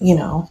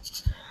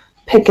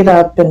 pick it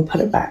up and put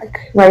it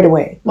back right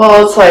away.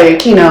 Well, it's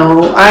like,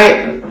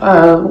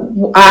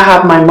 I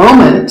have my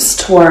moments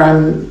to where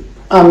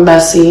I'm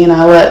messy and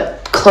I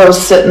let clothes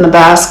sit in the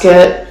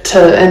basket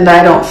and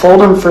I don't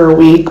fold them for a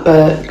week,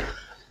 but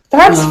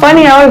that's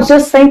funny. I was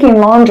just thinking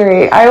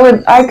laundry.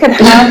 I could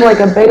have like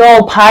a big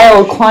old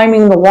pile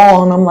climbing the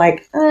wall, and I'm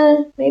like,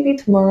 maybe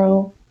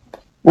tomorrow.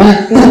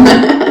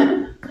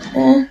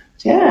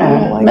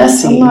 Yeah, like,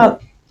 messy.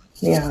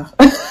 Yeah.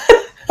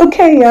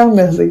 Okay, yeah, I'm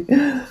messy.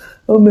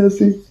 I'm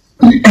messy.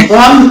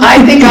 Well,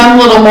 I think I'm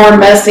a little more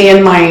messy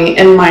in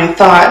my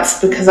thoughts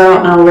because I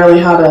don't know really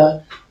how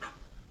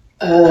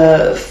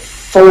to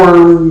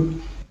form.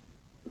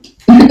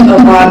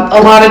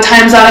 A lot of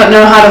times I don't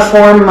know how to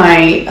form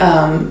my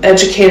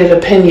educated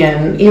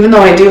opinion, even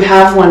though I do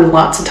have one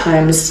lots of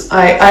times.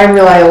 I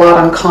rely a lot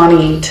on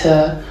Connie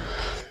to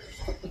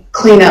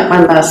clean up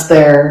my mess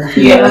there.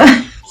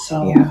 Yeah.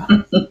 So yeah.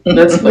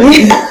 That's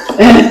funny.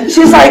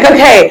 She's like,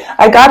 okay,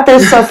 I got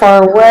this so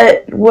far.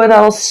 What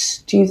else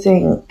do you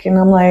think? And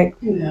I'm like,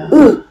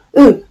 ooh,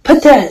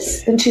 put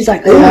this. And she's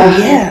like,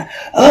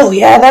 oh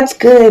yeah, that's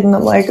good. And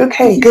I'm like,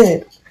 okay,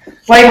 good.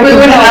 Like we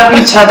would have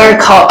each other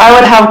I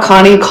would have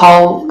Connie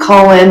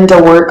call in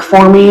to work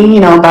for me,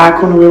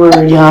 back when we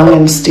were young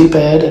and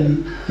stupid,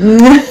 and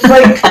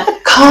like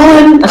call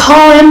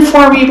in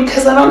for me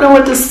because I don't know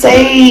what to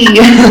say.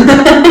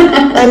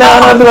 I know,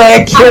 and I'll be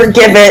like, here,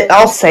 give it,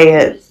 I'll say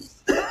it.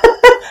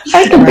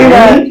 I can do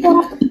that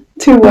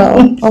too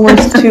well,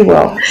 almost too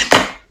well.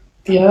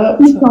 Yeah.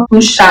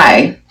 Who's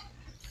shy?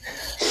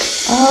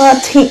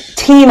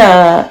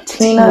 Tina.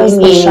 Tina's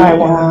the shy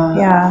one.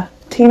 Yeah.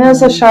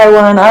 Tina's a shy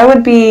one. I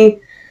would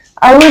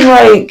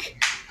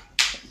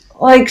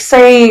like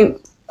say,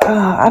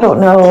 I don't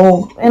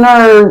know, in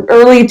our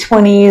early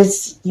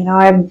 20s,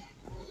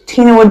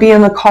 Tina would be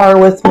in the car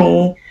with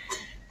me,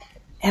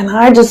 and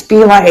I'd just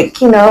be like,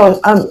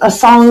 a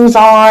song's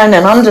on,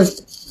 and I'm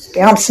just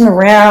bouncing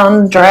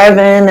around,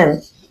 driving,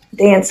 and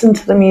dancing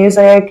to the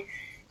music,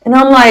 and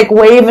I'm like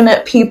waving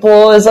at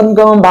people as I'm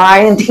going by,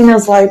 and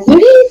Tina's like, what are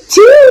you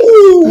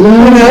doing?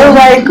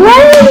 Like,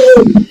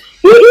 great!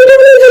 You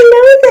don't even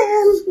know them.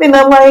 And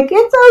I'm like,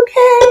 it's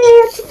okay,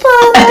 it's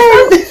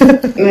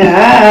fine.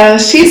 Yeah,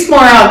 she's more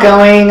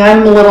outgoing.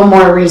 I'm a little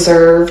more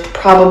reserved,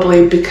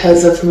 probably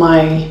because of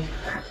my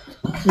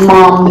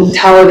mom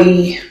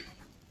mentality.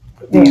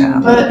 Yeah.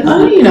 But,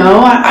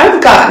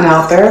 I've gotten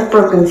out there. I've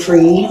broken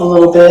free a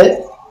little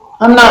bit.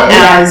 I'm not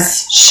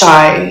as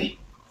shy.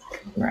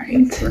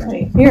 Right.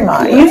 You're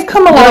not. You've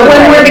come a long But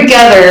when way. we're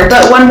together,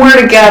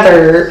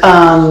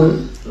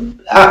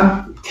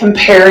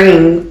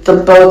 comparing the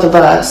both of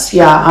us,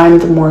 yeah, I'm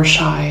the more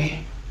shy.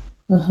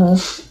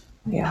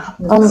 Yeah.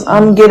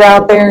 I'm get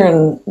out there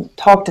and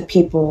talk to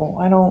people.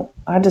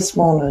 I just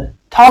want to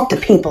talk to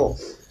people.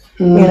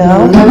 You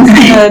know,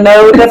 I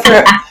know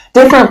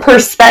different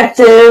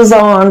perspectives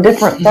on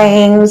different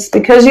things,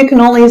 because you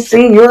can only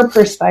see your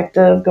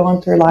perspective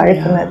going through life,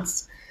 and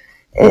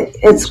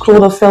it's cool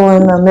to fill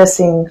in the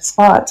missing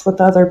spots with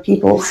other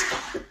people's.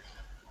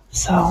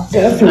 So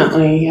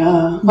Definitely,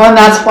 yeah. Well, and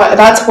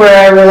that's where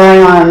I rely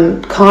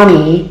on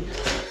Connie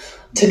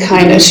to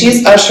kind of.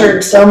 She's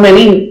ushered so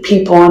many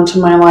people into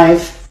my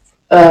life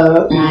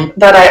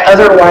that I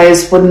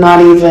otherwise would not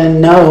even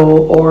know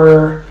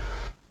or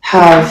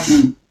have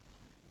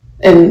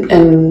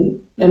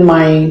in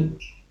my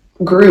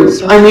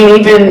group. I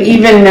mean,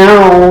 even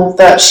now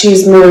that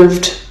she's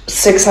moved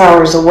 6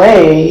 hours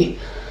away,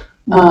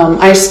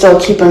 I still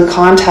keep in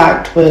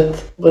contact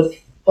with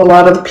a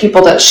lot of the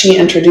people that she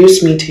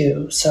introduced me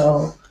to.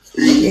 So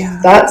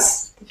yeah,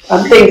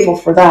 I'm thankful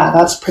for that.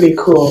 That's pretty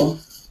cool.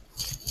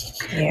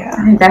 yeah.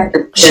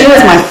 She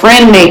was my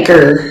friend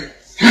maker.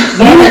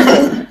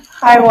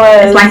 I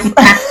was. It's like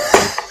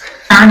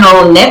an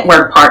internal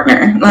network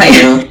partner. Like,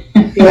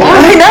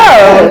 I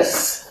know.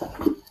 Yes.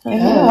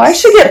 I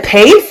should get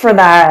paid for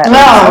that.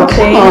 Oh,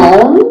 come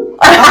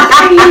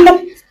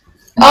on.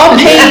 I'll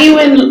pay you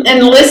in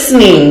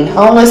listening.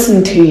 I'll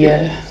listen to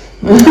you.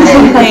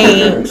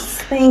 Thanks.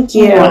 Thank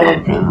you.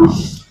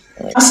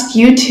 Ask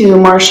you two,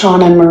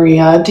 Marshawn and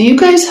Maria, do you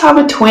guys have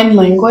a twin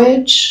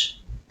language?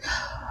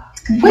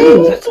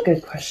 That's a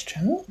good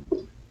question.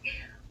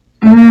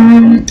 we Do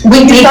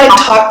you did. like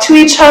talk to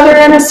each other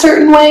in a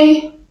certain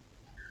way?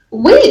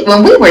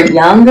 When we were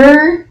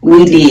younger,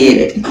 We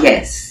did.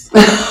 Yes.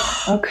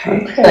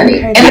 Okay.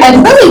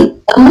 and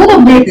really a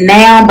little bit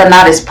now, but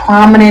not as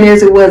prominent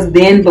as it was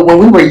then. But when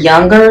we were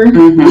younger,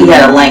 we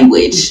had a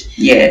language,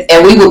 Yes.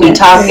 and we would be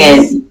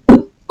talking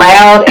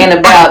loud and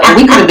about, and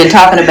we could have been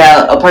talking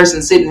about a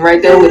person sitting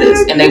right there with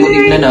us, and they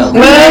wouldn't even know,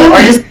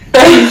 or just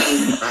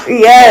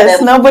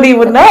Yes, nobody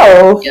would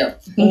know.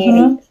 Yep.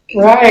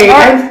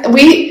 Right.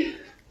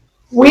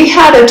 We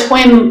had a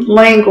twin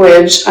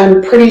language,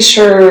 I'm pretty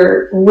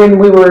sure, when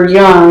we were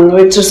young.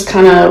 It just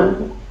kind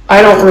of,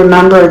 I don't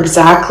remember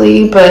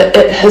exactly, but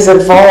it has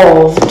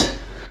evolved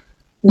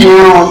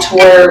now to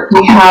where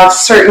we have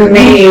certain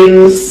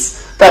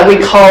names that we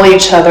call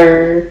each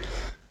other.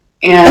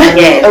 And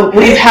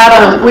we've had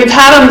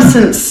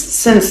them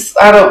since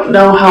I don't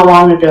know how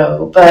long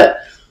ago, but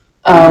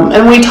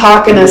and we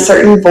talk in a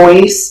certain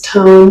voice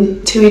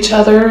tone to each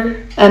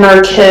other, and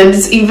our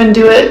kids even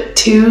do it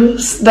too.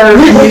 They're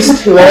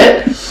used to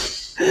it.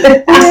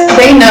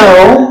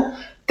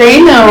 They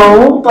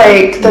know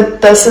like that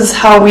this is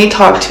how we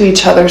talk to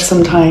each other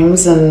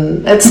sometimes,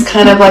 and it's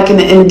kind of like an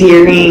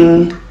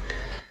endearing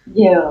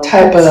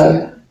type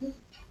of.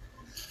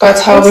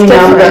 That's how we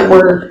know that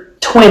we're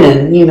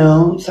twinning, you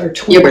know. It's our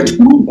twin. Yeah, we're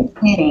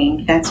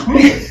Twinning. That's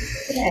right.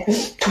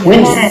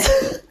 twinning.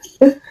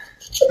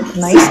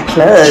 Nice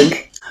plug.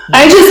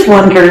 I just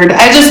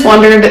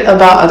wondered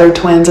about other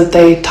twins, if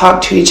they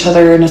talk to each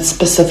other in a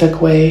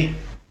specific way.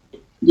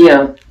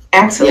 Yeah,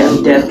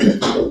 Absolutely.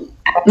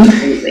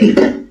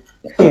 Absolutely.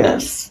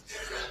 Yes.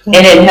 And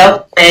it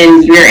helps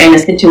when you're in a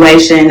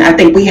situation. I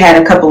think we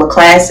had a couple of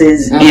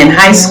classes in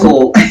high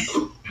school,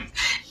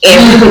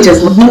 and we would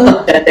just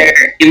look at each other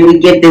and we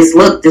get this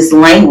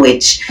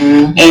language,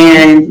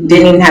 and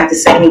didn't even have to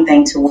say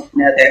anything to one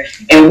another,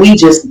 and we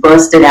just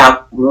busted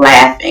out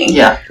laughing.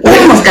 yeah. We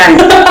almost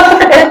got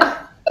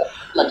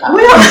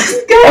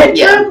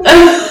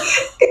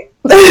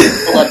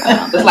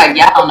It's like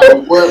y'all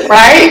know what,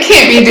 Right?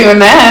 Can't be doing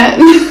that.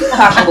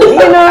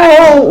 You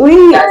know, we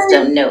you guys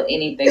don't know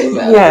anything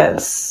about.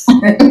 yes.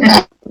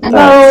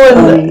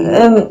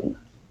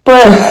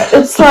 But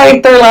it's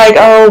like they're like,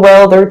 oh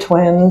well, they're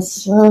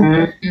twins.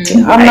 I'm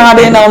not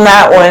in on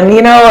that one.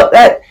 You know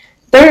that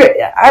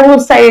there. I will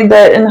say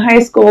that in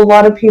high school, a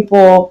lot of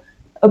people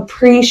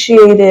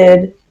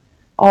appreciated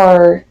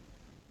our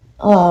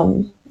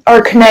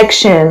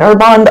connection, our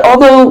bond.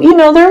 Although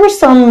there were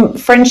some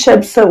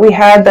friendships that we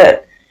had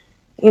that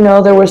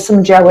there was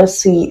some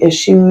jealousy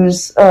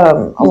issues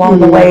along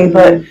the way,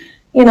 but.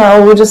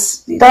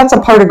 That's a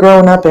part of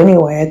growing up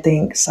anyway, I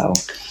think, so.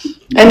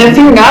 And if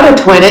you're not a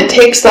twin, it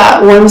takes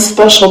that one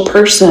special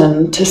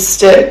person to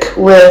stick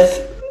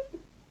with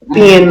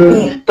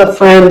being the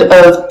friend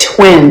of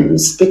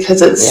twins,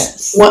 because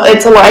it's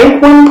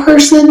like one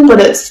person, but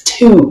it's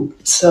two,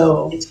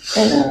 so.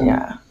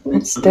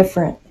 It's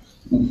different.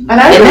 And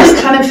I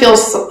just kind of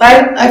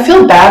I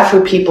feel bad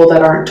for people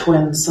that aren't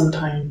twins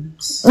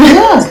sometimes.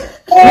 Yeah.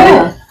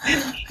 Yeah.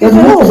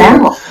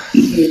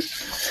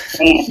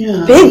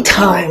 Big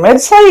time.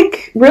 It's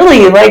like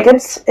really like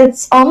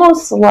it's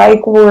almost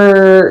like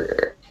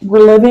we're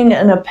living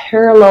in a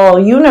parallel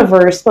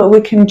universe, but we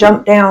can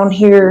jump down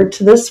here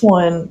to this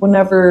one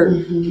whenever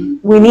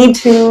we need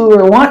to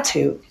or want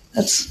to.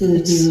 It's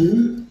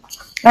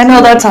I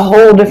know that's a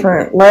whole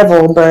different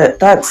level, but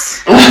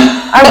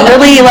I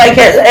really like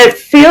it. It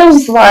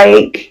feels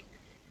like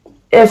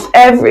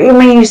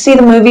you see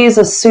the movies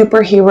of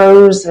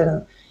superheroes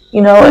and,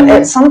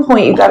 at some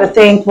point you got to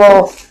think,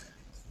 well,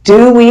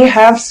 do we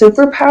have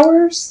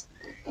superpowers?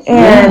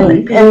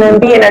 And then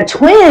being a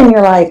twin,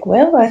 you're like,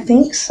 well, I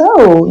think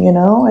so,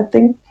 I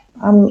think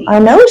I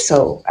know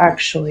so,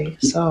 actually.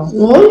 So,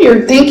 well,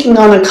 you're thinking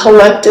on a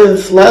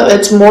collective level.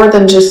 It's more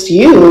than just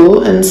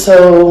you, and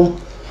so,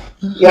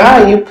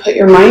 yeah, you put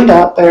your mind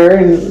out there,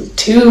 and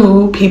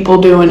 2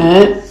 people doing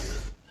it.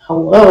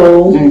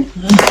 Hello.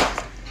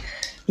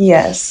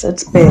 Yes,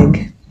 it's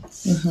big.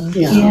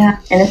 Yeah,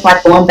 and it's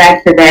like going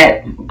back to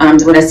that,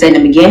 to what I said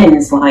in the beginning.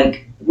 It's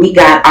like we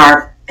got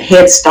our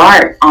head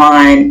start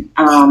on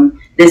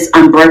this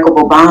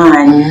unbreakable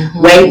bond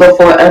way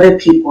before other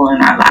people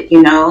in our life.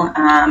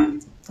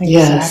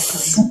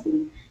 Yes,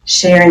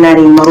 sharing that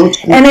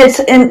emotion, and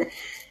it's.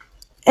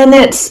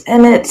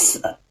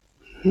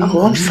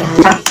 Oh, I'm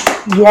sorry.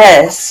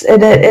 Yes,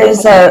 it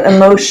is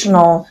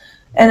emotional,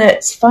 and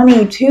it's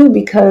funny too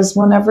because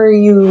whenever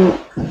you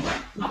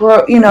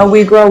grow,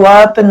 we grow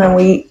up and then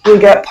we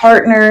get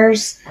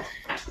partners.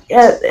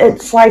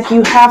 It's like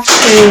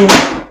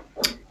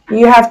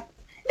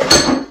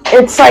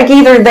it's like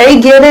either they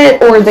get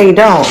it or they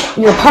don't,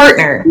 your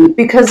partner,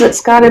 because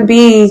it's got to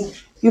be,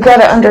 you got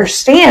to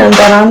understand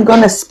that I'm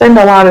going to spend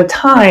a lot of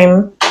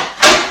time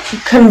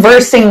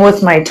conversing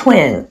with my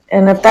twin,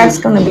 and if that's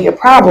going to be a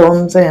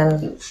problem,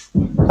 then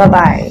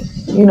bye-bye.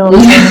 You know what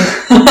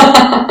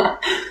I'm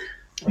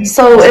saying?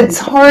 So it's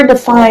hard to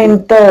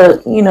find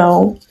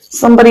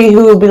somebody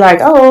who would be like,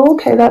 oh,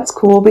 okay, that's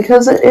cool,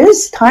 because it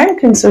is time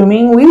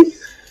consuming.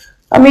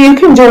 You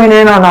can join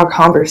in on our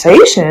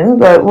conversation,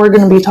 but we're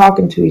going to be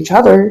talking to each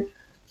other.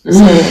 So,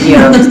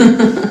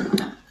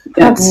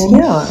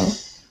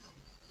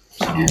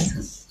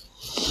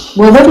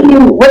 Well,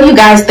 what do you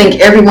guys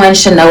think everyone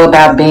should know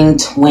about being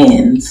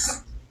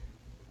twins?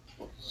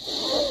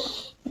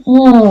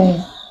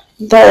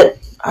 That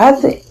I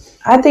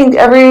think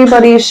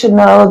everybody should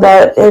know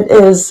that it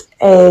is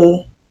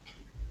a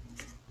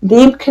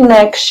deep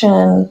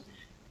connection.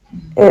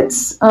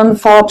 It's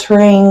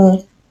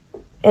unfaltering.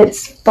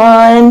 It's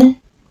fun.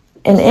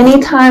 And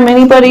anytime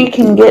anybody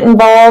can get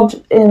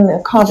involved in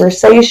a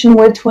conversation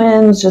with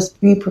twins,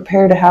 just be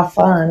prepared to have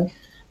fun,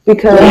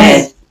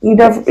 because you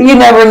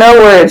never know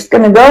where it's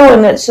going to go,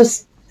 and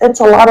it's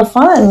a lot of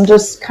fun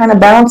just kind of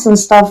bouncing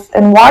stuff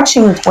and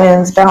watching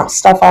twins bounce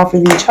stuff off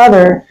of each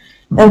other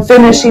and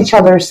finish each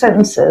other's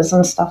sentences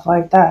and stuff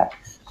like that.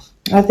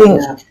 I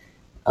think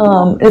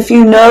if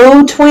you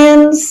know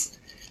twins,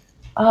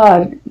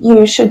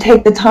 you should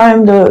take the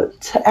time to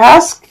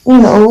ask,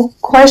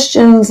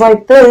 questions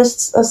like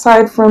this,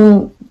 aside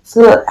from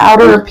the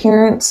outer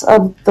appearance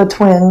of the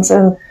twins,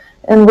 and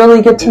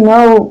really get to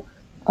know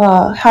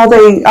how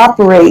they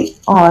operate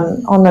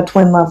on the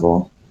twin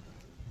level.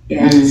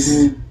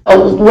 Yes.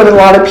 What a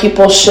lot of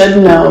people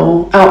should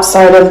know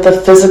outside of the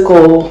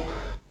physical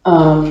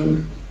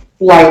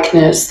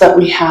likeness that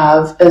we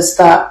have is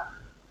that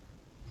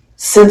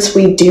since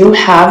we do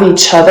have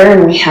each other,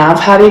 and we have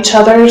had each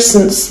other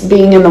since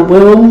being in the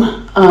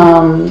womb,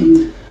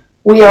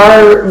 we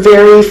are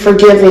very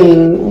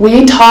forgiving.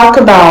 We talk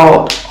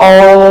about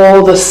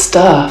all the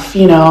stuff,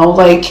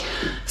 like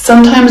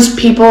sometimes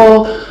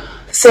people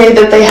say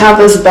that they have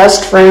this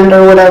best friend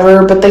or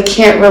whatever, but they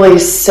can't really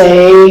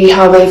say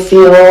how they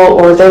feel,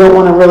 or they don't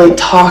want to really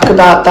talk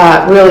about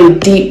that really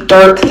deep,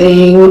 dark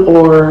thing,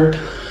 or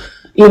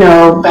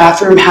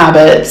bathroom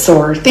habits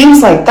or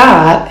things like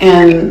that.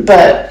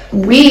 But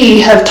we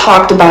have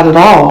talked about it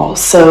all.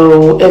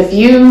 So if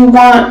you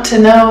want to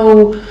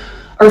know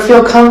or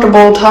feel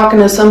comfortable talking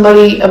to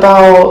somebody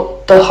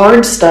about the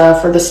hard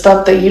stuff or the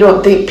stuff that you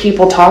don't think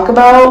people talk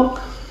about,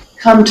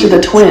 come to the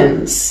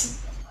twins.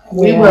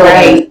 We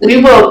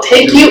will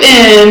take you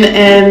in,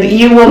 and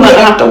you will not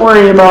have to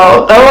worry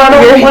about, I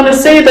don't want to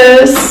say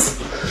this.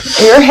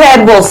 Your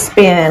head will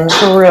spin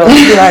for real.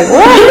 You'll be like,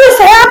 what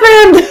just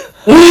happened?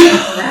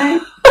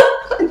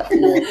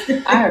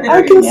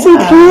 I can see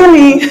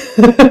clearly.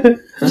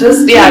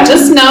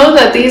 just know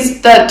that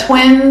that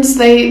twins,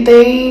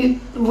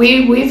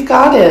 we've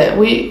got it.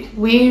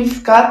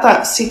 We've got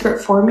that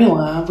secret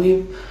formula.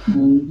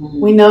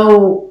 We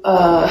know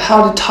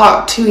how to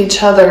talk to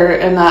each other,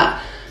 and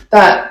that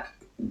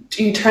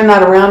you turn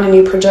that around and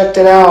you project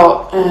it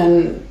out,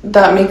 and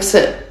that makes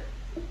it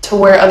to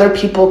where other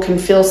people can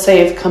feel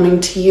safe coming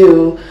to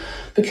you,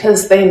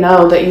 because they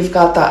know that you've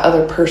got that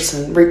other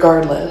person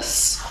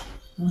regardless.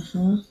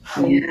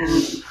 Yeah.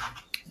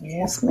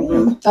 Yes,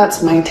 ma'am.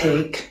 That's my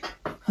take.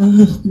 And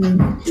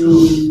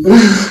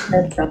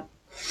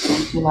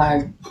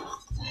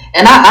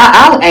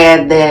I'll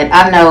add that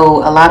I know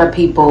a lot of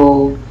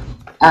people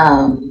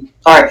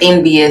are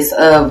envious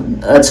of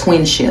a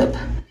twinship.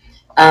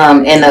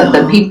 And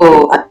the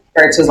people I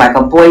refer to as like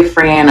a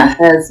boyfriend, a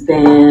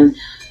husband,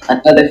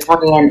 another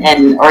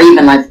friend, or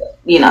even like,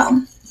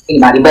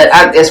 anybody. But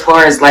as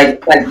far as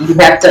like you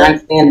have to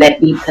understand that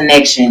deep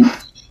connection.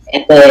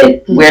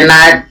 But we're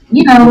not,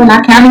 we're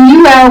not counting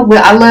you out.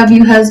 I love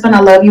you, husband. I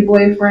love you,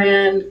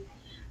 boyfriend,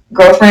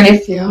 girlfriend,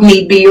 if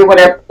need be or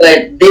whatever.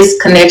 But this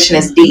connection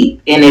is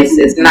deep, and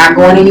it's not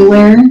going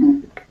anywhere.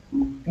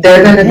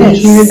 They're going to be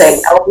here.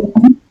 They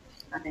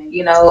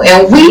know,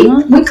 and we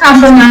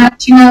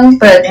compromise,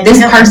 but and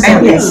this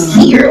person is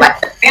here, like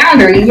the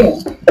founder,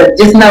 But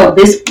just know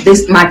this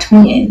my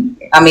twin.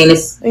 I mean, we're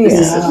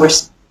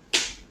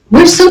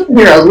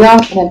superheroes. We all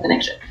can have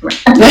connection.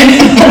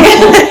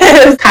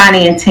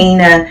 Connie and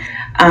Tina,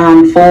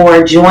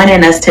 for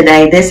joining us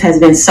today. This has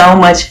been so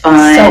much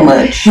fun. So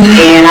much.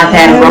 And I've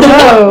had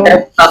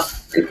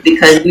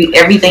because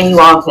everything you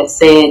all have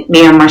said,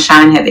 me and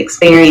Marshawn have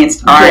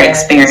experienced, are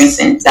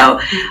experiencing. So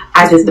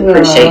I just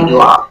appreciate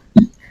you all.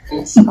 We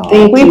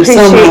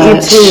appreciate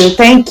you too.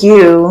 Thank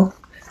you.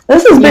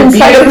 This has been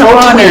such an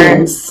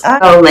honor.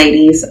 So,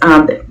 ladies,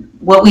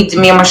 what me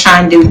and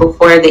Marshawn do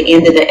before the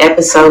end of the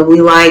episode, we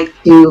like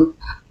to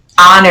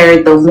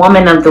honor the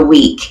woman of the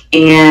week.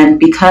 And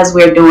because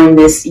we're doing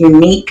this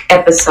unique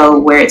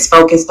episode where it's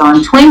focused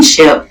on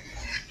twinship,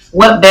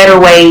 what better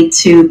way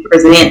to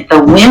present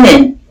the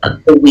women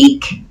of the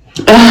week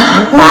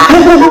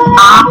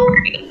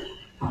honoring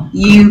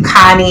you,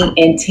 Connie,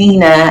 and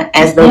Tina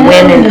as the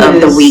women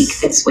of the week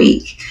this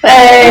week.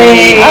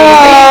 Hey!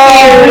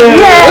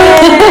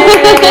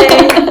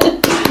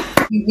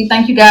 We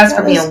thank you guys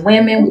for being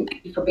women. We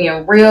thank you for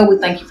being real. We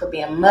thank you for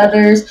being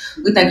mothers.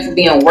 We thank you for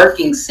being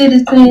working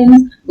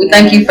citizens. We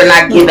thank you for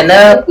not giving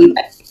up. We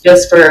thank you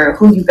just for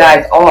who you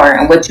guys are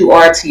and what you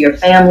are to your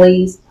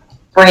families,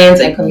 friends,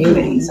 and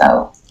community.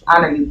 So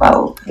honor you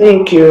both.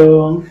 Thank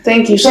you.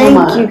 Thank you so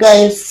much. Thank you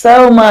guys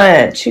so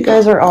much. You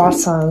guys are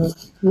awesome.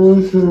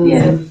 Mm-hmm.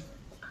 Yeah.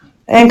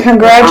 And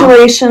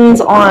congratulations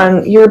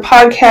on your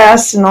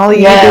podcast and all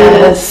you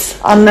do.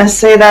 I'm going to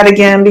say that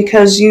again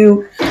because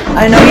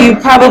I know you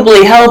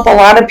probably help a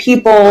lot of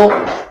people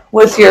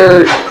with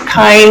your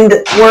kind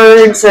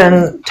words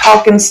and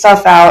talking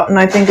stuff out. And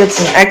I think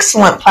it's an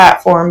excellent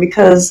platform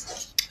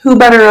because who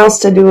better else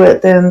to do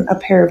it than a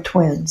pair of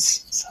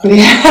twins? So.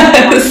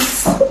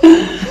 Yes.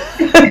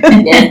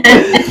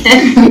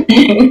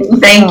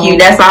 Thank you.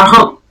 That's our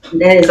hope.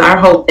 That is our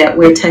hope that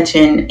we're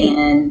touching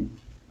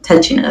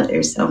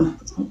others. So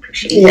I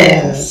appreciate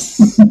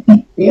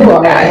that. You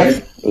are.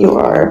 You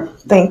are.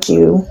 Thank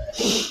you.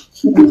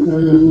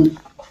 Mm-hmm.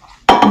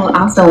 Well,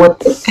 also,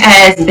 this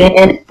has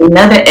been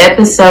another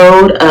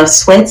episode of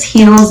Sweats,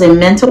 Heels, and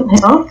Mental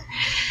Health.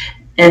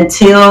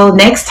 Until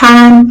next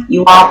time,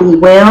 you all be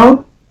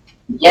well.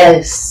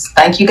 Yes.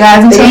 Thank you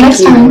guys. Until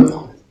next time.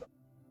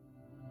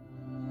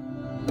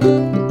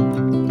 Thank you.